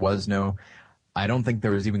 90s. There was I don't think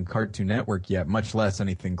there was even Cartoon Network yet, much less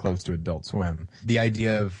anything close to Adult Swim. The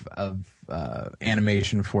idea of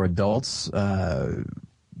animation for adults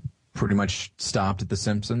pretty much stopped at The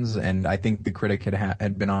Simpsons, and I think The Critic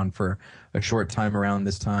had been on for a short time around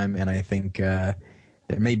this time, and I think there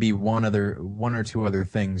may be one or two other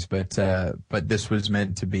things, but this was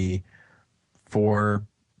meant to be for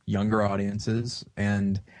younger audiences,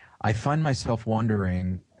 and I find myself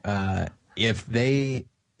wondering if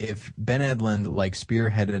Ben Edlund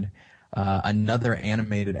spearheaded another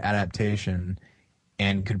animated adaptation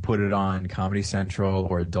and could put it on Comedy Central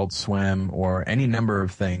or Adult Swim or any number of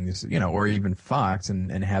things, or even Fox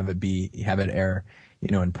and have it air,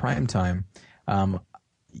 in prime time.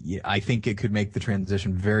 I think it could make the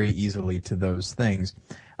transition very easily to those things.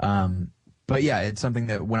 But yeah, it's something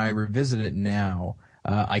that when I revisit it now,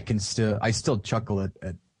 I still chuckle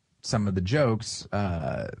at some of the jokes.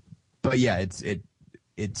 But yeah,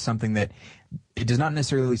 it's something that it does not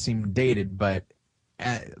necessarily seem dated, but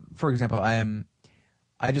for example,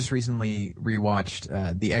 I just recently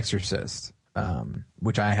rewatched The Exorcist,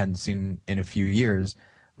 which I hadn't seen in a few years,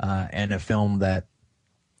 and a film that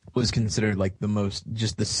was considered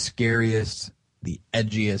the scariest, the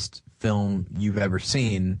edgiest film you've ever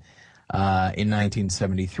seen in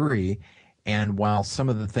 1973. And while some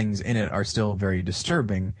of the things in it are still very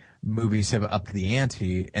disturbing, movies have upped the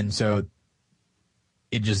ante, and so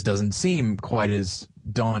it just doesn't seem quite as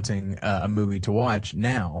daunting a movie to watch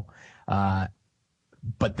now.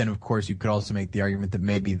 But then, of course, you could also make the argument that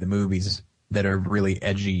maybe the movies that are really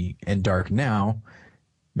edgy and dark now,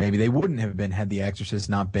 maybe they wouldn't have been had The Exorcist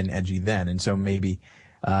not been edgy then. And so maybe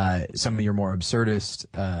some of your more absurdist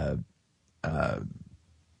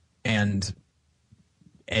and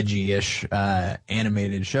edgy-ish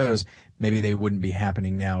animated shows, maybe they wouldn't be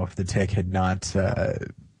happening now if the Tick had not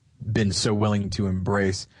been so willing to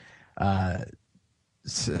embrace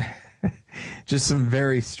just some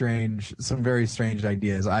very strange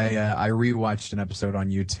ideas. I rewatched an episode on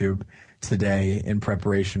YouTube today in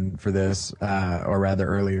preparation for this, or rather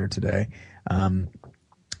earlier today, and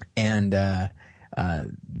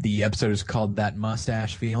the episode is called "That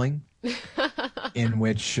Mustache Feeling," in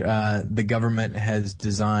which the government has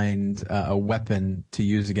designed a weapon to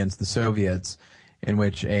use against the Soviets, in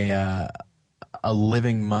which a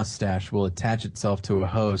living mustache will attach itself to a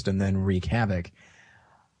host and then wreak havoc.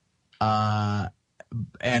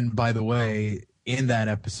 And by the way, in that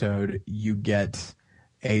episode, you get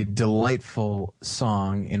a delightful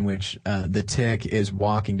song in which the Tick is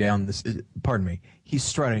walking down he's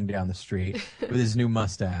strutting down the street with his new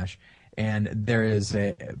mustache, and there is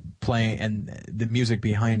a playing, and the music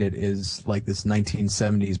behind it is like this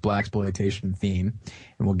 1970s blaxploitation theme,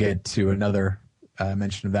 and we'll get to another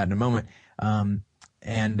mention of that in a moment.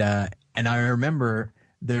 And I remember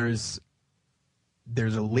there's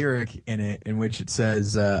a lyric in it in which it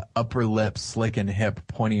says upper lip slick and hip,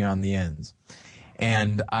 pointy on the ends.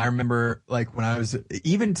 And I remember, when I was,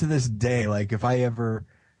 even to this day, if I ever,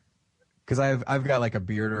 because I've got a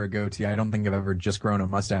beard or a goatee, I don't think I've ever just grown a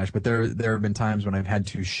mustache, but there have been times when I've had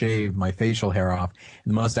to shave my facial hair off,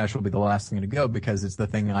 and the mustache will be the last thing to go because it's the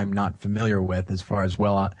thing I'm not familiar with as far as,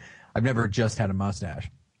 I've never just had a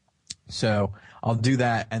mustache. So I'll do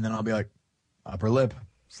that, and then I'll be like, upper lip,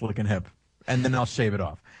 slick and hip, and then I'll shave it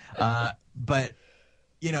off. But,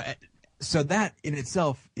 so that in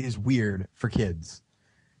itself is weird for kids.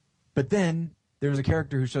 But then there's a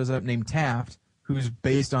character who shows up named Taft, who's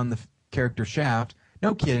based on the character Shaft.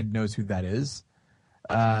 No kid knows who that is.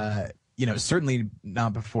 Certainly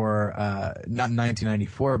not before, not in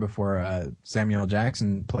 1994, before Samuel L.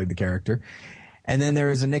 Jackson played the character. And then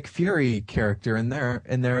there is a Nick Fury character in there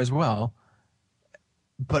as well.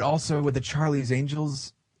 But also with the Charlie's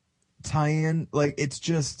Angels tie-in,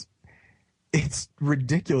 it's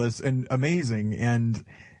ridiculous and amazing. And,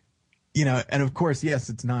 and of course, yes,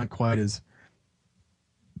 it's not quite as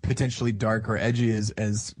potentially dark or edgy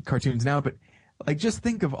as cartoons now, but just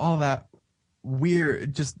think of all that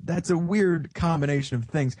weird, that's a weird combination of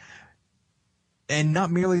things. And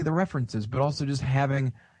not merely the references, but also just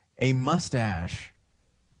having a mustache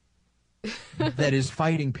that is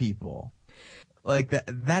fighting people. Like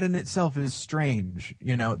that in itself is strange.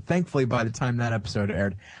 You know, thankfully by the time that episode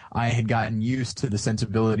aired, I had gotten used to the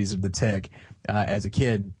sensibilities of the Tick as a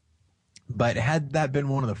kid. But had that been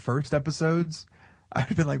one of the first episodes,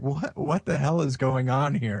 I'd been like, what the hell is going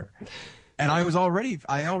on here? And I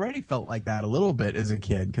already felt like that a little bit as a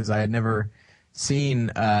kid because I had never seen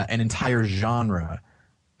an entire genre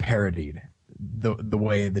parodied the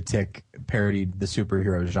way the Tick parodied the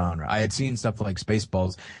superhero genre. I had seen stuff like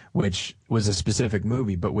Spaceballs, which was a specific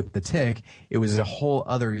movie, but with the Tick, it was a whole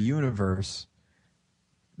other universe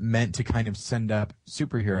meant to kind of send up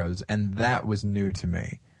superheroes, and that was new to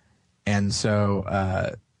me. And so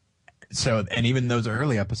and even those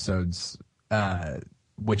early episodes,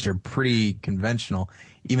 which are pretty conventional,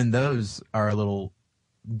 even those are a little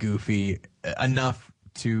goofy enough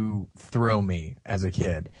to throw me as a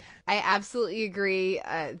kid. I absolutely agree.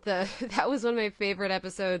 That was one of my favorite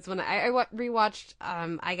episodes when I rewatched.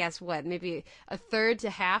 I guess maybe a third to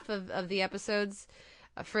half of the episodes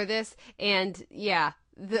for this, and yeah,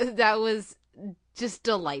 that was just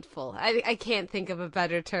delightful. I can't think of a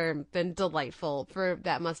better term than delightful for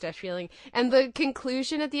that mustache feeling. And the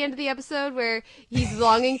conclusion at the end of the episode where he's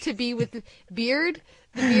longing to be with Beard.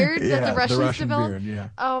 The beard that the Russians developed. Beard, yeah.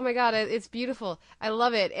 Oh my god, it's beautiful. I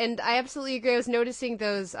love it, and I absolutely agree. I was noticing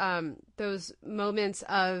those moments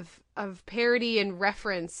of parody and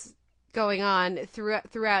reference going on throughout.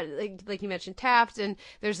 Like you mentioned, Taft, and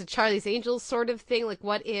there's a Charlie's Angels sort of thing. Like,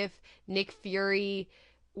 what if Nick Fury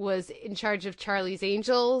was in charge of Charlie's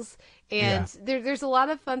Angels? And there's a lot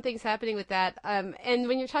of fun things happening with that. And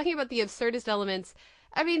when you're talking about the absurdist elements,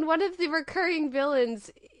 I mean, one of the recurring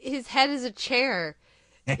villains, his head is a chair.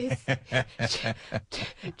 It's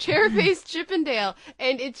chair-faced Chippendale,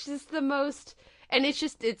 and it's just the most, and it's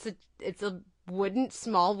a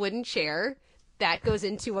small wooden chair that goes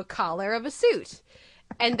into a collar of a suit,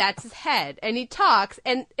 and that's his head, and he talks,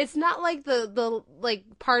 and it's not like the like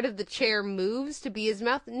part of the chair moves to be his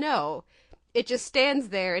mouth. No, it just stands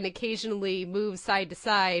there and occasionally moves side to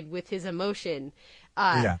side with his emotion.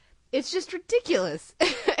 It's just ridiculous,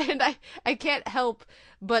 and I can't help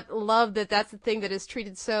but love that that's the thing that is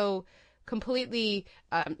treated so completely,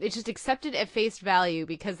 it's just accepted at face value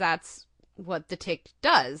because that's what the Tick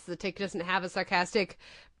does. The Tick doesn't have a sarcastic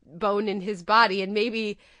bone in his body, and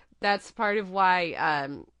maybe that's part of why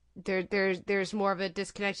there's more of a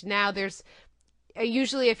disconnect now. There's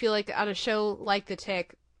usually, I feel like on a show like the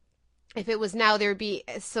Tick, if it was now, there'd be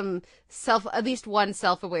at least one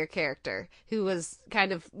self-aware character who was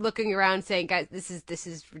kind of looking around saying, guys, this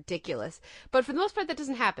is ridiculous. But for the most part, that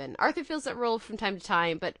doesn't happen. Arthur fills that role from time to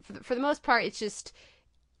time, but for the most part, it's just,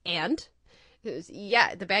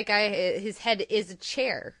 the bad guy, his head is a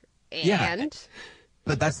chair. And? Yeah.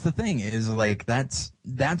 But that's the thing, is like, that's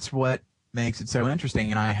what makes it so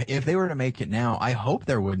interesting. And if they were to make it now, I hope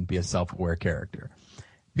there wouldn't be a self-aware character,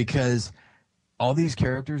 because all these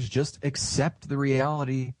characters just accept the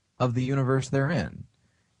reality of the universe they're in.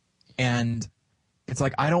 And it's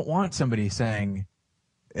like, I don't want somebody saying,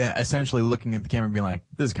 essentially looking at the camera and being like,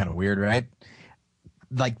 this is kind of weird, right?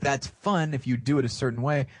 Like, that's fun if you do it a certain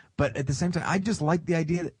way. But at the same time, I just like the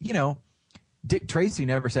idea that, you know, Dick Tracy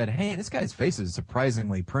never said, hey, this guy's face is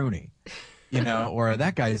surprisingly pruny, you know, or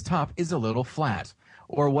that guy's top is a little flat,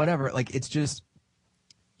 or whatever. Like, it's just,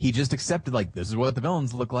 he just accepted, like, this is what the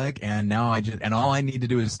villains look like, and now all I need to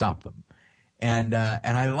do is stop them. And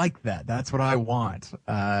I like that. That's what I want,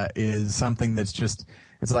 is something that's just,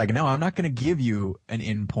 it's like, no, I'm not going to give you an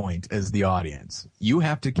end point as the audience. You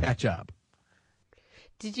have to catch up.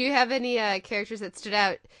 Did you have any characters that stood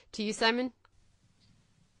out to you, Simon?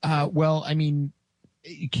 Well, I mean,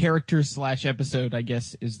 character / episode, I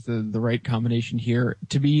guess, is the right combination here.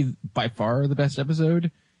 To be by far the best episode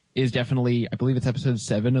is definitely, I believe it's episode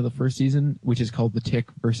 7 of the first season, which is called The Tick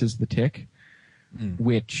versus the Tick,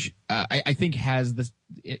 which I think has this,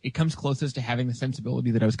 it comes closest to having the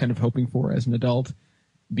sensibility that I was kind of hoping for as an adult,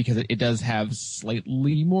 because it does have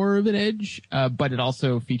slightly more of an edge, but it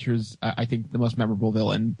also features, I think, the most memorable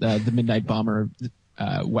villain, the Midnight Bomber,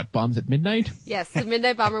 What Bombs at Midnight? Yes, the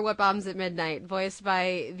Midnight Bomber, What Bombs at Midnight, voiced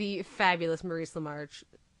by the fabulous Maurice LaMarche.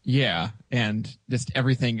 Yeah, and just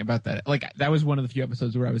everything about that. Like, that was one of the few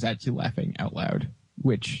episodes where I was actually laughing out loud,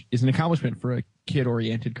 which is an accomplishment for a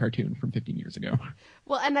kid-oriented cartoon from 15 years ago.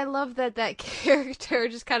 Well, and I love that character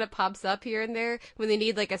just kind of pops up here and there when they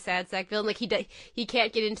need, like, a sad sack villain. Like, he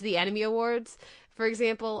can't get into the Enemy Awards, for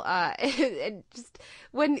example. And just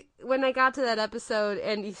when I got to that episode,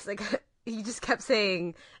 and he's like, he just kept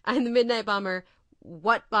saying, I'm the Midnight Bomber,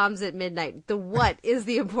 what bombs at midnight? The what is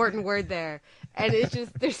the important word there. And it's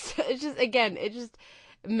just,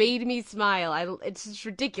 made me smile. It's just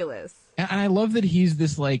ridiculous. And I love that he's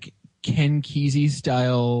this like Ken Kesey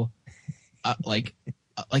style, like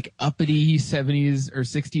uppity 70s or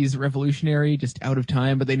 60s revolutionary, just out of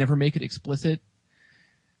time, but they never make it explicit.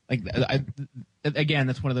 Like, again,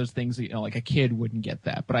 that's one of those things that, like a kid wouldn't get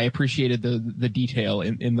that, but I appreciated the detail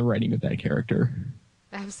in the writing of that character.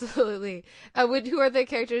 Absolutely. Who are the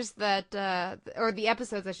characters that, or the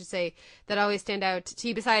episodes, I should say, that always stand out to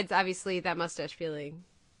you, besides, obviously, that mustache feeling?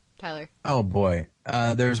 Tyler? Oh, boy.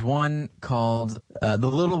 There's one called The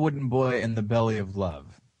Little Wooden Boy in the Belly of Love.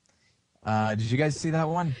 Did you guys see that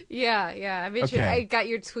one? Yeah. I made sure I got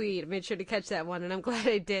your tweet. I made sure to catch that one, and I'm glad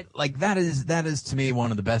I did. Like, that is to me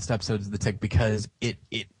one of the best episodes of The Tick, because it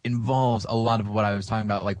involves a lot of what I was talking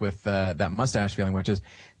about, like with that mustache feeling, which is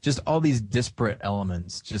just all these disparate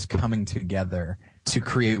elements just coming together to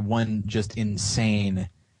create one just insane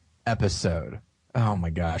episode. Oh my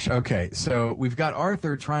gosh. Okay, so we've got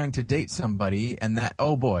Arthur trying to date somebody, and that,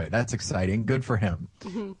 oh boy, that's exciting. Good for him.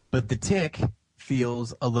 Mm-hmm. But the Tick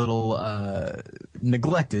feels a little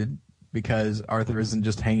neglected because Arthur isn't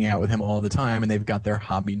just hanging out with him all the time, and they've got their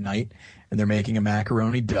hobby night, and they're making a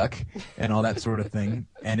macaroni duck and all that sort of thing.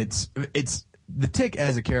 And it's the Tick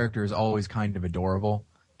as a character is always kind of adorable,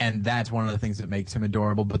 and that's one of the things that makes him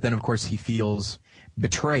adorable. But then, of course, he feels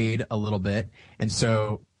betrayed a little bit, and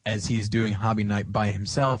so as he's doing hobby night by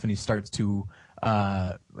himself, and he starts to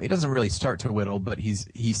he doesn't really start to whittle, but he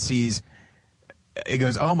sees. It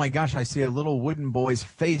goes, oh my gosh, I see a little wooden boy's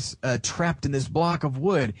face trapped in this block of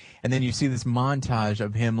wood. And then you see this montage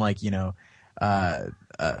of him, like,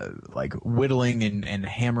 like whittling and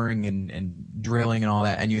hammering and drilling and all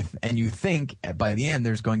that. And you think by the end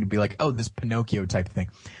there's going to be like, oh, this Pinocchio type thing.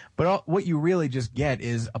 But what you really just get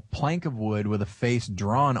is a plank of wood with a face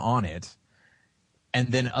drawn on it, and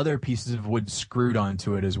then other pieces of wood screwed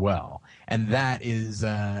onto it as well. And that is,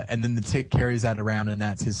 and then the Tick carries that around, and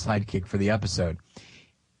that's his sidekick for the episode.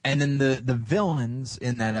 And then the villains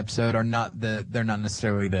in that episode are they're not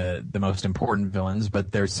necessarily the most important villains,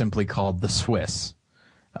 but they're simply called the Swiss.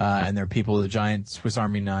 And they're people with giant Swiss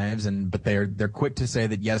Army knives, but they're quick to say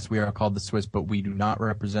that, yes, we are called the Swiss, but we do not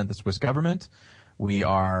represent the Swiss government. We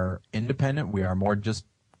are independent. We are more just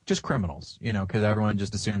criminals, because everyone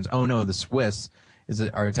just assumes, oh no, the Swiss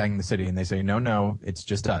are attacking the city, and they say, no, it's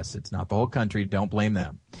just us. It's not the whole country. Don't blame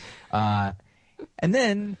them. And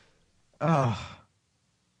then,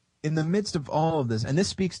 in the midst of all of this, and this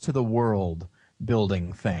speaks to the world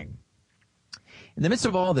building thing, in the midst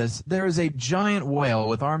of all this, there is a giant whale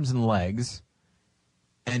with arms and legs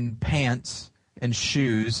and pants and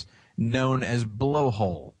shoes known as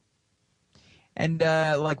Blowhole. And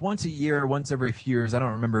like once a year, once every few years, I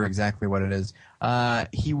don't remember exactly what it is,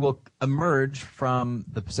 he will emerge from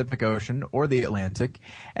the Pacific Ocean or the Atlantic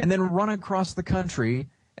and then run across the country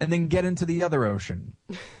and then get into the other ocean.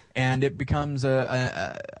 And it becomes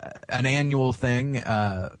an annual thing,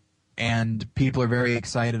 and people are very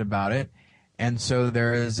excited about it. And so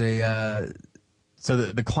there is so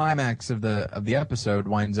the climax of the episode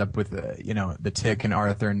winds up with the Tick and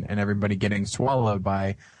Arthur and everybody getting swallowed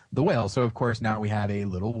by the whale. So of course now we have a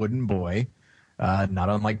little wooden boy, not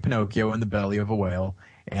unlike Pinocchio, in the belly of a whale,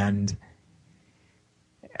 and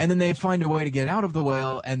then they find a way to get out of the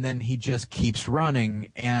whale, and then he just keeps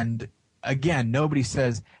running. And again, nobody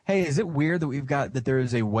says, "Hey, is it weird that there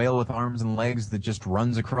is a whale with arms and legs that just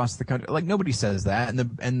runs across the country?" Like, nobody says that, and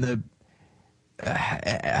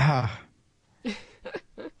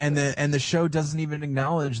the show doesn't even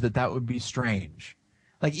acknowledge that would be strange.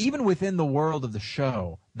 Like, even within the world of the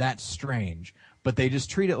show, that's strange. But they just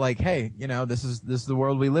treat it like, hey, this is the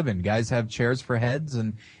world we live in. Guys have chairs for heads,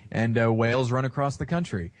 and whales run across the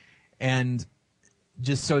country. And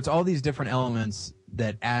just so it's all these different elements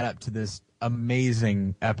that add up to this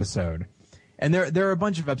amazing episode. And there are a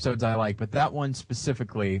bunch of episodes I like, but that one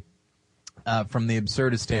specifically, from the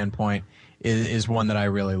absurdist standpoint, is one that I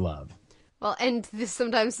really love. Well, and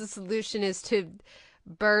sometimes the solution is to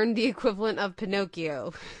burn the equivalent of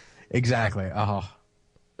Pinocchio. Exactly. Oh,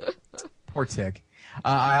 poor Tick.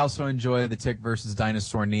 I also enjoy the Tick versus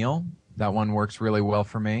Dinosaur Neil. That one works really well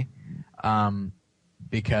for me,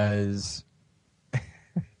 because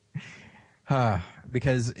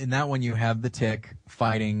in that one you have the Tick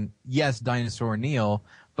fighting, yes, Dinosaur Neil,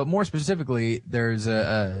 but more specifically, there's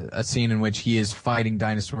a scene in which he is fighting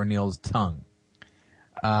Dinosaur Neil's tongue,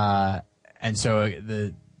 and so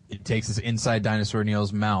it takes us inside Dinosaur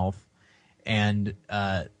Neil's mouth, and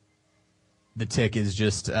the Tick is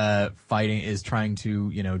just trying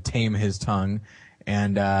to tame his tongue,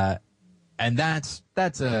 and that's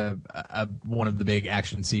one of the big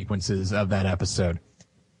action sequences of that episode.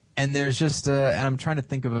 And there's just, and I'm trying to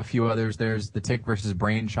think of a few others. There's The Tick versus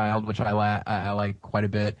Brainchild, which I like quite a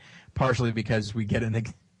bit, partially because we get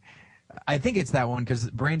I think it's that one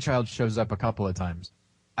because Brainchild shows up a couple of times.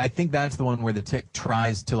 I think that's the one where the Tick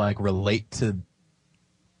tries to like relate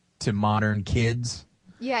to modern kids.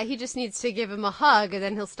 Yeah, he just needs to give him a hug, and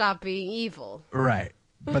then he'll stop being evil. Right.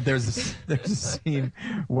 But there's a scene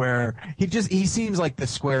where he seems like a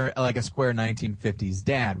square 1950s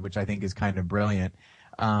dad, which I think is kind of brilliant.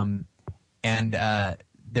 And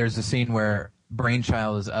there's a scene where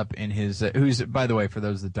Brainchild is up in his who's, by the way, for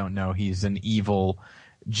those that don't know, he's an evil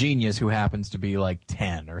genius who happens to be like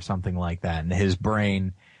 10 or something like that, and his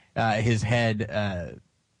brain, his head,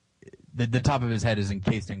 the top of his head is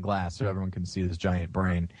encased in glass, so everyone can see this giant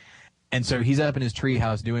brain. And so he's up in his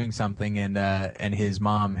treehouse doing something, and his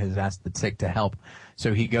mom has asked the Tick to help.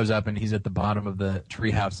 So he goes up and he's at the bottom of the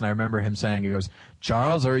treehouse, and I remember him saying, he goes,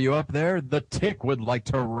 "Charles, are you up there? The Tick would like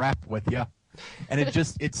to rap with you." And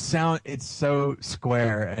it's so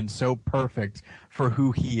square and so perfect for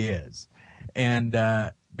who he is. And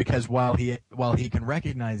because while he can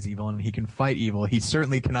recognize evil and he can fight evil, he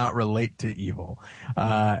certainly cannot relate to evil.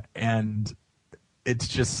 And it's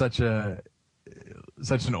just such an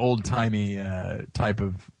old-timey type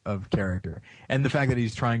of character. And the fact that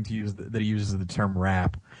he's trying to he uses the term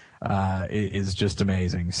rap is just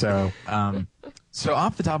amazing. So so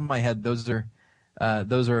off the top of my head, those are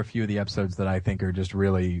a few of the episodes that I think are just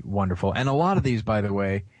really wonderful. And a lot of these, by the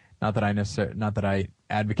way, not that I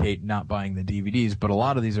advocate not buying the DVDs, but a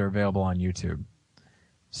lot of these are available on YouTube.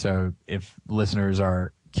 So if listeners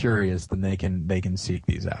are curious, then they can seek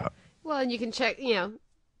these out. Well, and you can check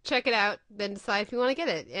it out, then decide if you want to get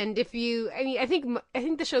it. And if you, I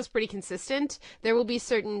think the show's pretty consistent. There will be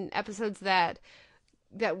certain episodes that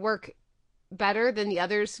work better than the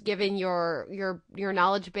others, given your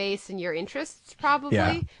knowledge base and your interests, probably.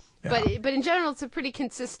 Yeah. But in general, it's a pretty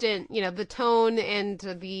consistent. The tone and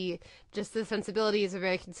the sensibilities are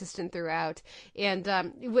very consistent throughout. And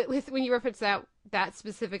when you reference that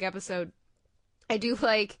specific episode, I do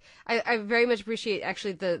like. I very much appreciate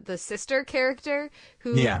actually the sister character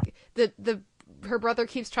who her brother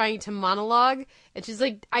keeps trying to monologue, and she's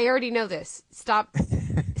like, "I already know this. Stop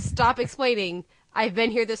explaining. I've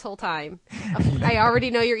been here this whole time. I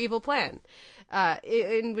already know your evil plan."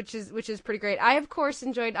 Which is pretty great. I of course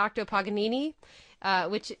enjoyed Octo Paganini,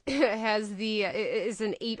 which is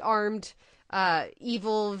an 8-armed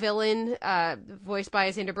evil villain voiced by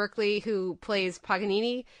Xander Berkeley, who plays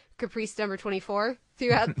Paganini, Caprice number 24,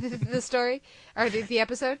 throughout the story or the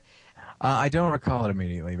episode. I don't recall it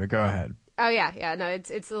immediately, but go ahead. Oh yeah, no,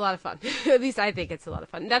 it's a lot of fun. At least I think it's a lot of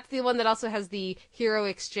fun. That's the one that also has the hero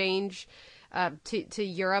exchange to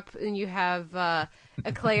Europe, and you have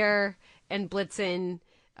Eclair and Blitzen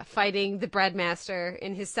fighting the Breadmaster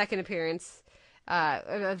in his second appearance.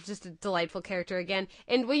 Just a delightful character again.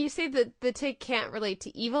 And when you say that the Tick can't relate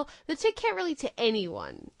to evil, the Tick can't relate to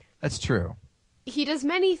anyone. That's true. He does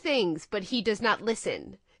many things, but he does not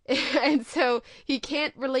listen. And so he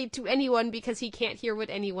can't relate to anyone because he can't hear what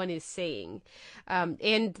anyone is saying.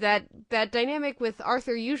 And that dynamic with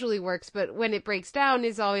Arthur usually works, but when it breaks down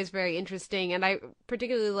is always very interesting. And I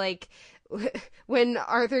particularly like when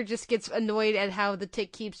Arthur just gets annoyed at how the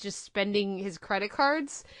Tick keeps just spending his credit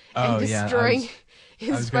cards and destroying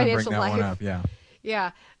his financial life. One up, yeah.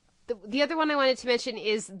 Yeah. The other one I wanted to mention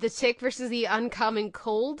is the Tick versus the Uncommon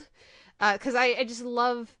Cold, because I just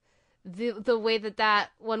love the way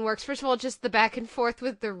that one works. First of all, just the back and forth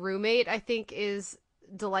with the roommate, I think, is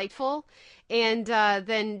delightful, and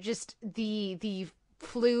then just the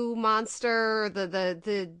flu monster,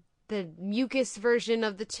 the mucus version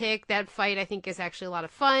of the Tick. That fight, I think, is actually a lot of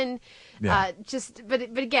fun. Yeah. But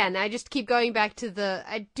again, I just keep going back to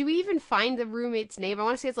do we even find the roommate's name? I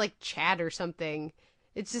want to say it's like Chad or something.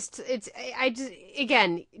 It's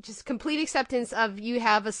again, complete acceptance of you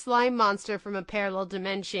have a slime monster from a parallel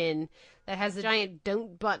dimension that has a giant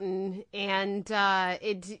don't button, and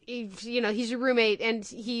he's your roommate, and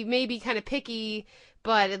he may be kind of picky,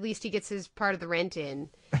 but at least he gets his part of the rent in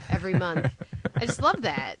every month. I just love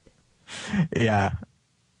that. Yeah,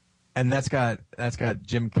 and that's got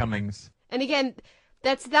Jim Cummings. And again,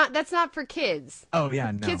 that's not for kids. Oh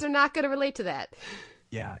yeah, no. Kids are not going to relate to that.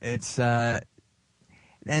 Yeah, it's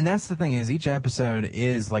and that's the thing, is each episode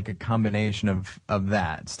is like a combination of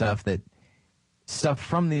that stuff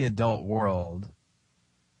from the adult world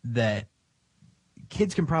that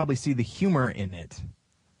kids can probably see the humor in it,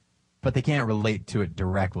 but they can't relate to it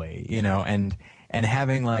directly, and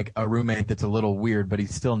having like a roommate that's a little weird, but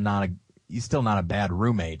he's still not a bad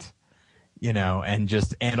roommate,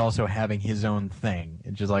 and also having his own thing.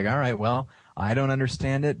 It's just like, all right, well, I don't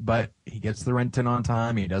understand it, but he gets the rent in on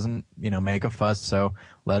time. He doesn't, make a fuss. So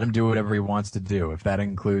let him do whatever he wants to do. If that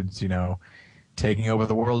includes, taking over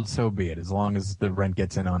the world, so be it. As long as the rent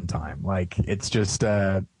gets in on time. Like, it's just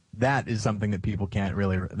that is something that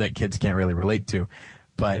kids can't really relate to.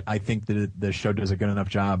 But I think that the show does a good enough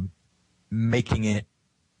job making it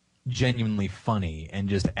genuinely funny and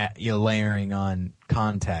just layering on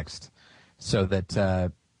context so that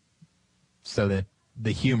the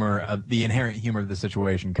inherent humor of the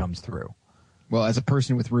situation comes through. Well, as a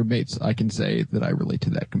person with roommates, I can say that I relate to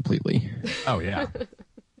that completely. Oh, yeah.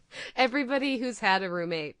 Everybody who's had a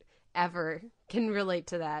roommate ever can relate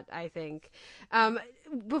to that, I think.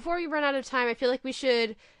 Before we run out of time, I feel like we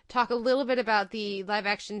should talk a little bit about the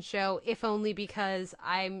live-action show, if only because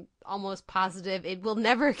I'm almost positive it will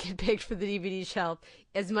never get picked for the DVD shelf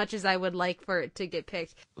as much as I would like for it to get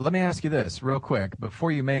picked. Let me ask you this real quick.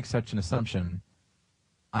 Before you make such an assumption,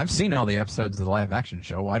 I've seen all the episodes of the live-action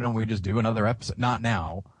show. Why don't we just do another episode? Not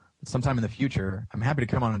now, but sometime in the future. I'm happy to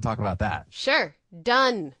come on and talk about that. Sure.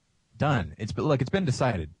 Done. It's been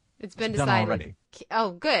decided. It's been done decided already.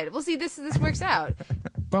 Oh, good. Well, see, this works out.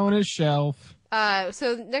 Bonus shelf.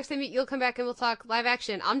 So next time you'll come back and we'll talk live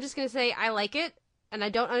action. I'm just going to say I like it, and I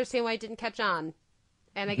don't understand why it didn't catch on.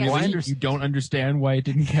 And I guess you don't understand why it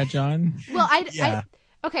didn't catch on? Well,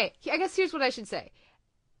 okay, I guess here's what I should say.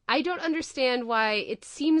 I don't understand why it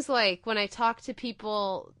seems like when I talk to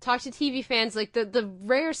TV fans, like the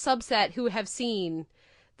rare subset who have seen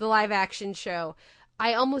the live action show,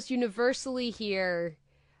 I almost universally hear,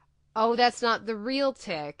 oh, that's not the real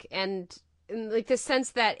Tick. And like the sense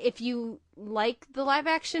that if you like the live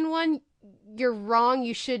action one, you're wrong.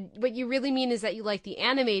 What you really mean is that you like the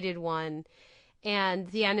animated one, and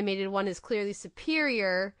the animated one is clearly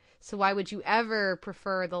superior. So why would you ever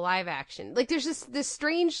prefer the live action? Like there's just this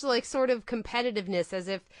strange like sort of competitiveness, as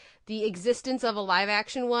if the existence of a live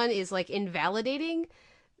action one is like invalidating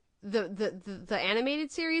the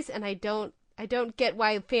animated series, and I don't get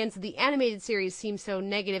why fans of the animated series seem so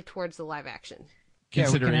negative towards the live action.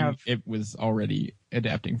 Considering it was already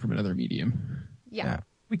adapting from another medium. Yeah.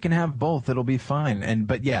 We can have both. It'll be fine.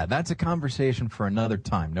 But yeah, that's a conversation for another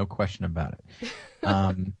time. No question about it.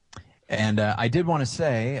 And I did want to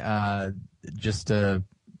say,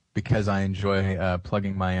 because I enjoy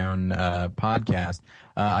plugging my own podcast,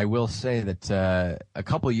 I will say that a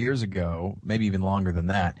couple years ago, maybe even longer than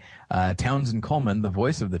that, Townsend Coleman, the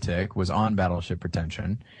voice of the Tick, was on Battleship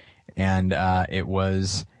Pretension, and it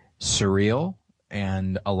was surreal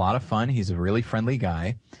and a lot of fun. He's a really friendly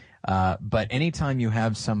guy. But anytime we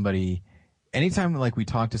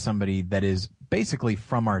talk to somebody that is basically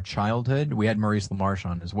from our childhood, we had Maurice LaMarche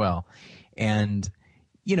on as well, and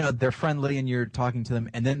they're friendly and you're talking to them,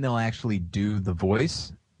 and then they'll actually do the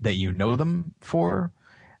voice that you know them for,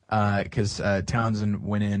 because Townsend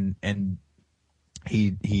went in and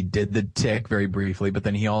he did the Tick very briefly, but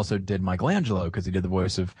then he also did Michelangelo, because he did the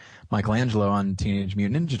voice of Michelangelo on Teenage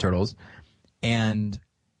Mutant Ninja Turtles. And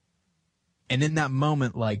in that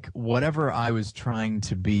moment, like, whatever I was trying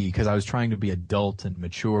to be, because I was trying to be adult and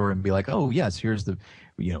mature and be like, oh, yes, here's the,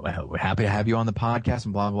 we're happy to have you on the podcast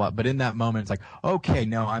and blah, blah, blah. But in that moment, it's like, okay,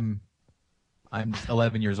 no, I'm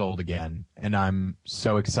 11 years old again, and I'm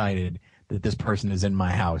so excited that this person is in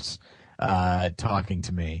my house talking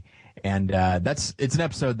to me. And it's an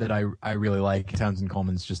episode that I really like. Townsend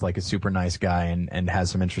Coleman's just like a super nice guy and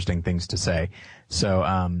has some interesting things to say. So,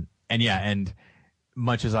 and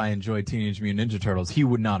much as I enjoyed Teenage Mutant Ninja Turtles, he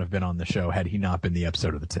would not have been on the show had he not been the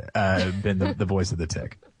episode of the Tick, been the voice of the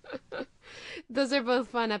Tick. Those are both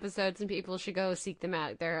fun episodes, and people should go seek them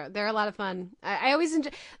out. They're a lot of fun. I always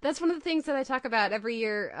enjoy. That's one of the things that I talk about every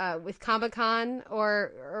year with Comic-Con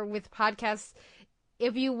or with podcasts.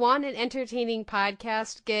 If you want an entertaining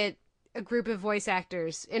podcast, get a group of voice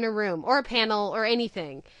actors in a room or a panel or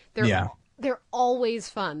anything. They're always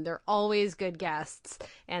fun. They're always good guests,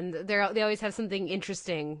 and they always have something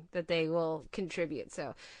interesting that they will contribute.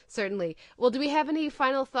 So certainly. Well, do we have any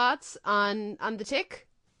final thoughts on the Tick?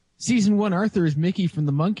 Season 1 Arthur is Mickey from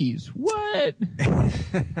the Monkees. What?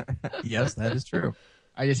 Yes, that is true.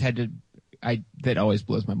 I just had to. That always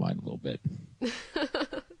blows my mind a little bit.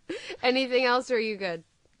 Anything else, or are you good?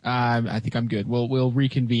 I think I'm good. We'll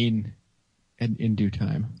reconvene in due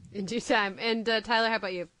time. In due time. And Tyler, how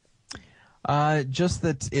about you? Just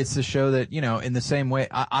that it's a show that, in the same way,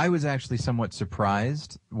 I was actually somewhat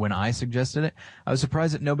surprised when I suggested it. I was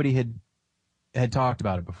surprised that nobody had talked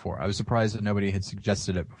about it before. I was surprised that nobody had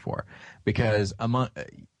suggested it before, because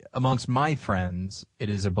amongst my friends, it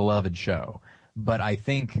is a beloved show. But I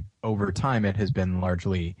think over time it has been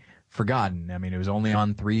largely forgotten. I mean, it was only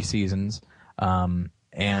on 3 seasons,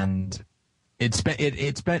 and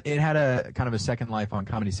It had a kind of a second life on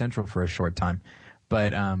Comedy Central for a short time,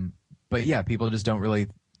 but yeah, people just don't really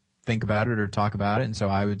think about it or talk about it. And so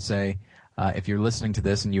I would say, if you're listening to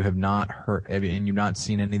this and you have not heard and you've not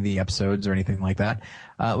seen any of the episodes or anything like that,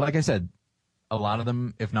 like I said, a lot of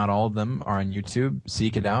them, if not all of them, are on YouTube.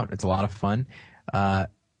 Seek it out; it's a lot of fun.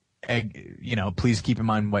 Please keep in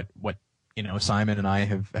mind what Simon and I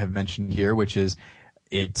have mentioned here, which is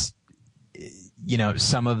it's.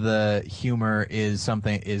 Some of the humor is stuff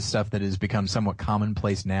that has become somewhat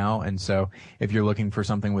commonplace now. And so if you're looking for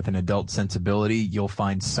something with an adult sensibility, you'll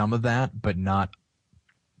find some of that, but not,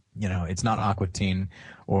 it's not Aqua Teen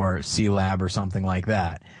or C-Lab or something like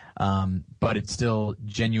that. But it's still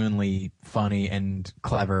genuinely funny and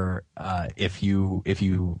clever, if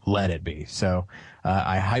you let it be. So,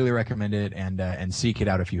 I highly recommend it and seek it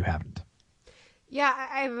out if you haven't. Yeah,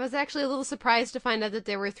 I was actually a little surprised to find out that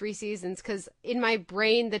there were 3 seasons, because in my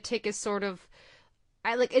brain, The Tick is sort of,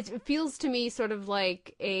 it feels to me sort of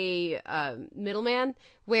like a middleman,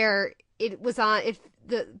 where it was on,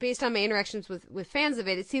 based on my interactions with fans of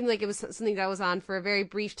it, it seemed like it was something that was on for a very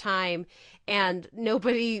brief time, and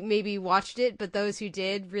nobody maybe watched it, but those who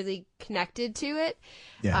did really connected to it.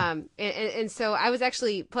 Yeah. And so I was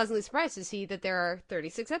actually pleasantly surprised to see that there are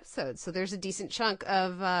 36 episodes. So there's a decent chunk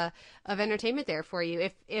of entertainment there for you.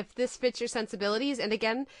 If this fits your sensibilities, and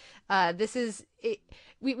again, this is it.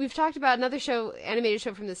 We've talked about another animated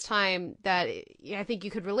show from this time that I think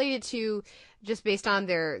you could relate it to, just based on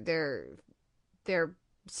their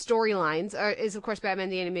storylines, is of course Batman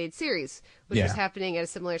the Animated Series, which was happening at a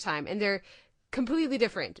similar time, and they're completely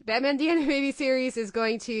different. Batman the Animated Series is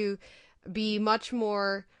going to be much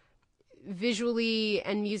more visually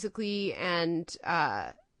and musically and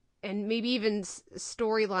maybe even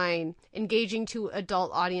storyline engaging to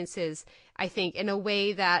adult audiences, I think, in a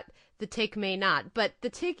way that The Tick may not. But The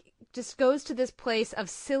Tick just goes to this place of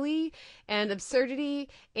silly and absurdity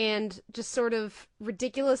and just sort of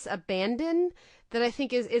ridiculous abandon that I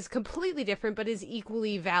think is completely different, but is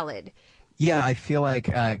equally valid. Yeah, I feel like,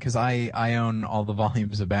 because I own all the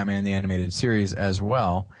volumes of Batman the Animated Series as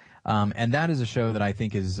well, and that is a show that I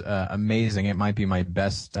think is amazing. It might be my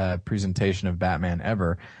best presentation of Batman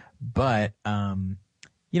ever, but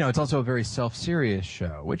it's also a very self-serious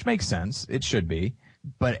show, which makes sense. It should be,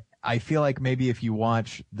 but I feel like maybe if you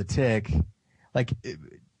watch The Tick,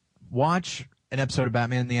 watch an episode of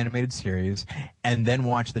Batman the Animated Series and then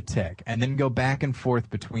watch The Tick, and then go back and forth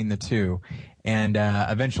between the two, and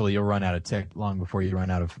eventually you'll run out of Tick long before you run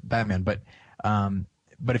out of Batman. But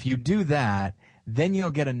if you do that, then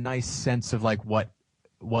you'll get a nice sense of what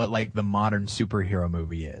the modern superhero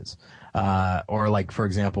movie is, or for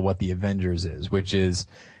example what the Avengers is, which is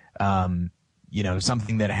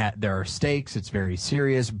something that there are stakes. It's very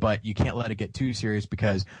serious, but you can't let it get too serious,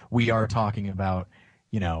 because we are talking about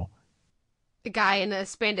a guy in a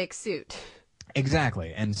spandex suit.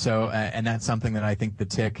 Exactly. And so, and that's something that I think The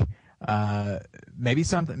Tick,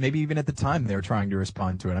 maybe even at the time they were trying to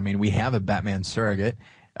respond to it. I mean, we have a Batman surrogate,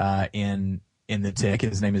 in The Tick.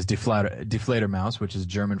 His name is Deflator Mouse, which is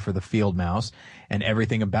German for the field mouse. And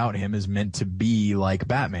everything about him is meant to be like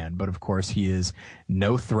Batman. But of course he is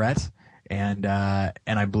no threat. And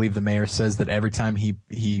I believe the mayor says that every time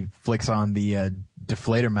he flicks on the,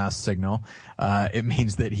 Deflator Mouse signal, it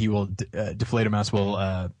means that Deflator Mouse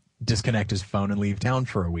will disconnect his phone and leave town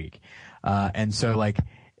for a week. And so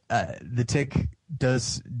The Tick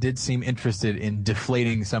did seem interested in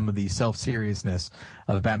deflating some of the self-seriousness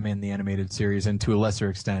of Batman the Animated Series, and to a lesser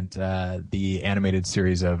extent the animated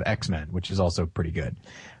series of X-Men, which is also pretty good.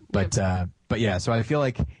 But yeah, so I feel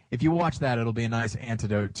like if you watch that, it'll be a nice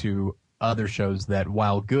antidote to other shows that,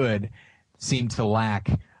 while good, seem to lack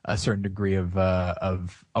a certain degree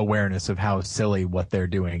of awareness of how silly what they're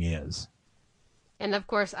doing is. And of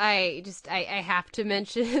course, I have to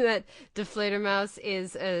mention that Deflator Mouse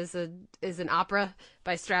is an opera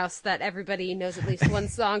by Strauss that everybody knows at least one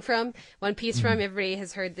song from, one piece from. Everybody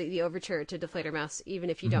has heard the overture to Deflator Mouse, even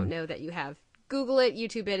if you don't know that you have. Google it,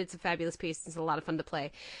 YouTube it. It's a fabulous piece. It's a lot of fun to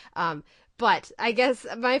play. But I guess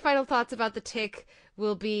my final thoughts about The Tick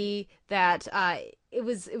will be that it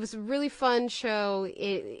was a really fun show.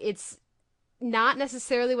 It's not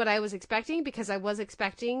necessarily what I was expecting, because I was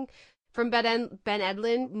expecting from Ben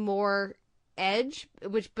Edlund more edge,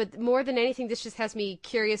 but more than anything, this just has me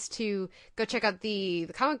curious to go check out the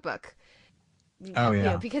comic book. Oh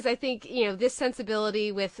yeah, because I think this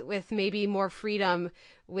sensibility with maybe more freedom,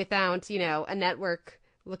 without a network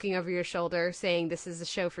looking over your shoulder saying this is a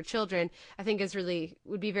show for children, I think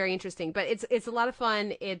would be very interesting. But it's a lot of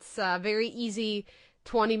fun. It's very easy,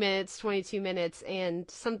 20 minutes, 22 minutes, and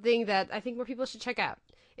something that I think more people should check out.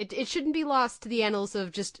 It shouldn't be lost to the annals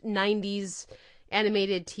of just 90s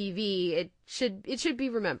animated TV. It should be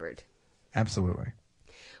remembered. Absolutely.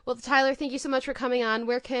 Well, Tyler, thank you so much for coming on.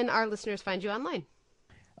 Where can our listeners find you online?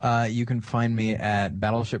 You can find me at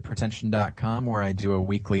battleshippretension.com, where I do a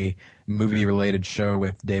weekly movie-related show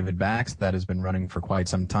with David Bax that has been running for quite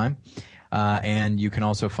some time. And you can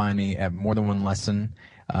also find me at More Than One Lesson,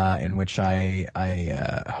 in which I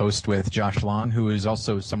host with Josh Long, who is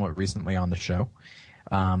also somewhat recently on the show,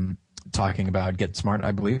 talking about Get Smart,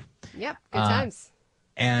 I believe. Yep, good times.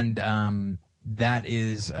 And that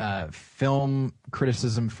is film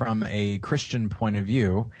criticism from a Christian point of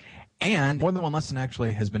view. And More Than One Lesson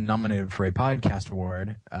actually has been nominated for a podcast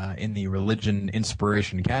award in the religion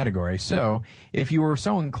inspiration category. So if you were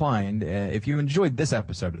so inclined, if you enjoyed this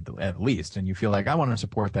episode at least, and you feel like I want to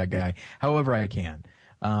support that guy however I can,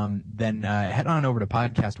 then head on over to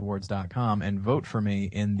podcastawards.com and vote for me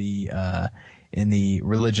in the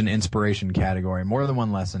religion inspiration category, More Than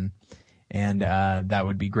One Lesson, and that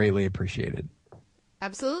would be greatly appreciated.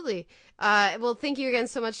 Absolutely. Well, thank you again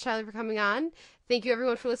so much, Tyler, for coming on. Thank you,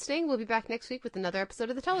 everyone, for listening. We'll be back next week with another episode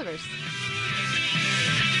of The Televerse.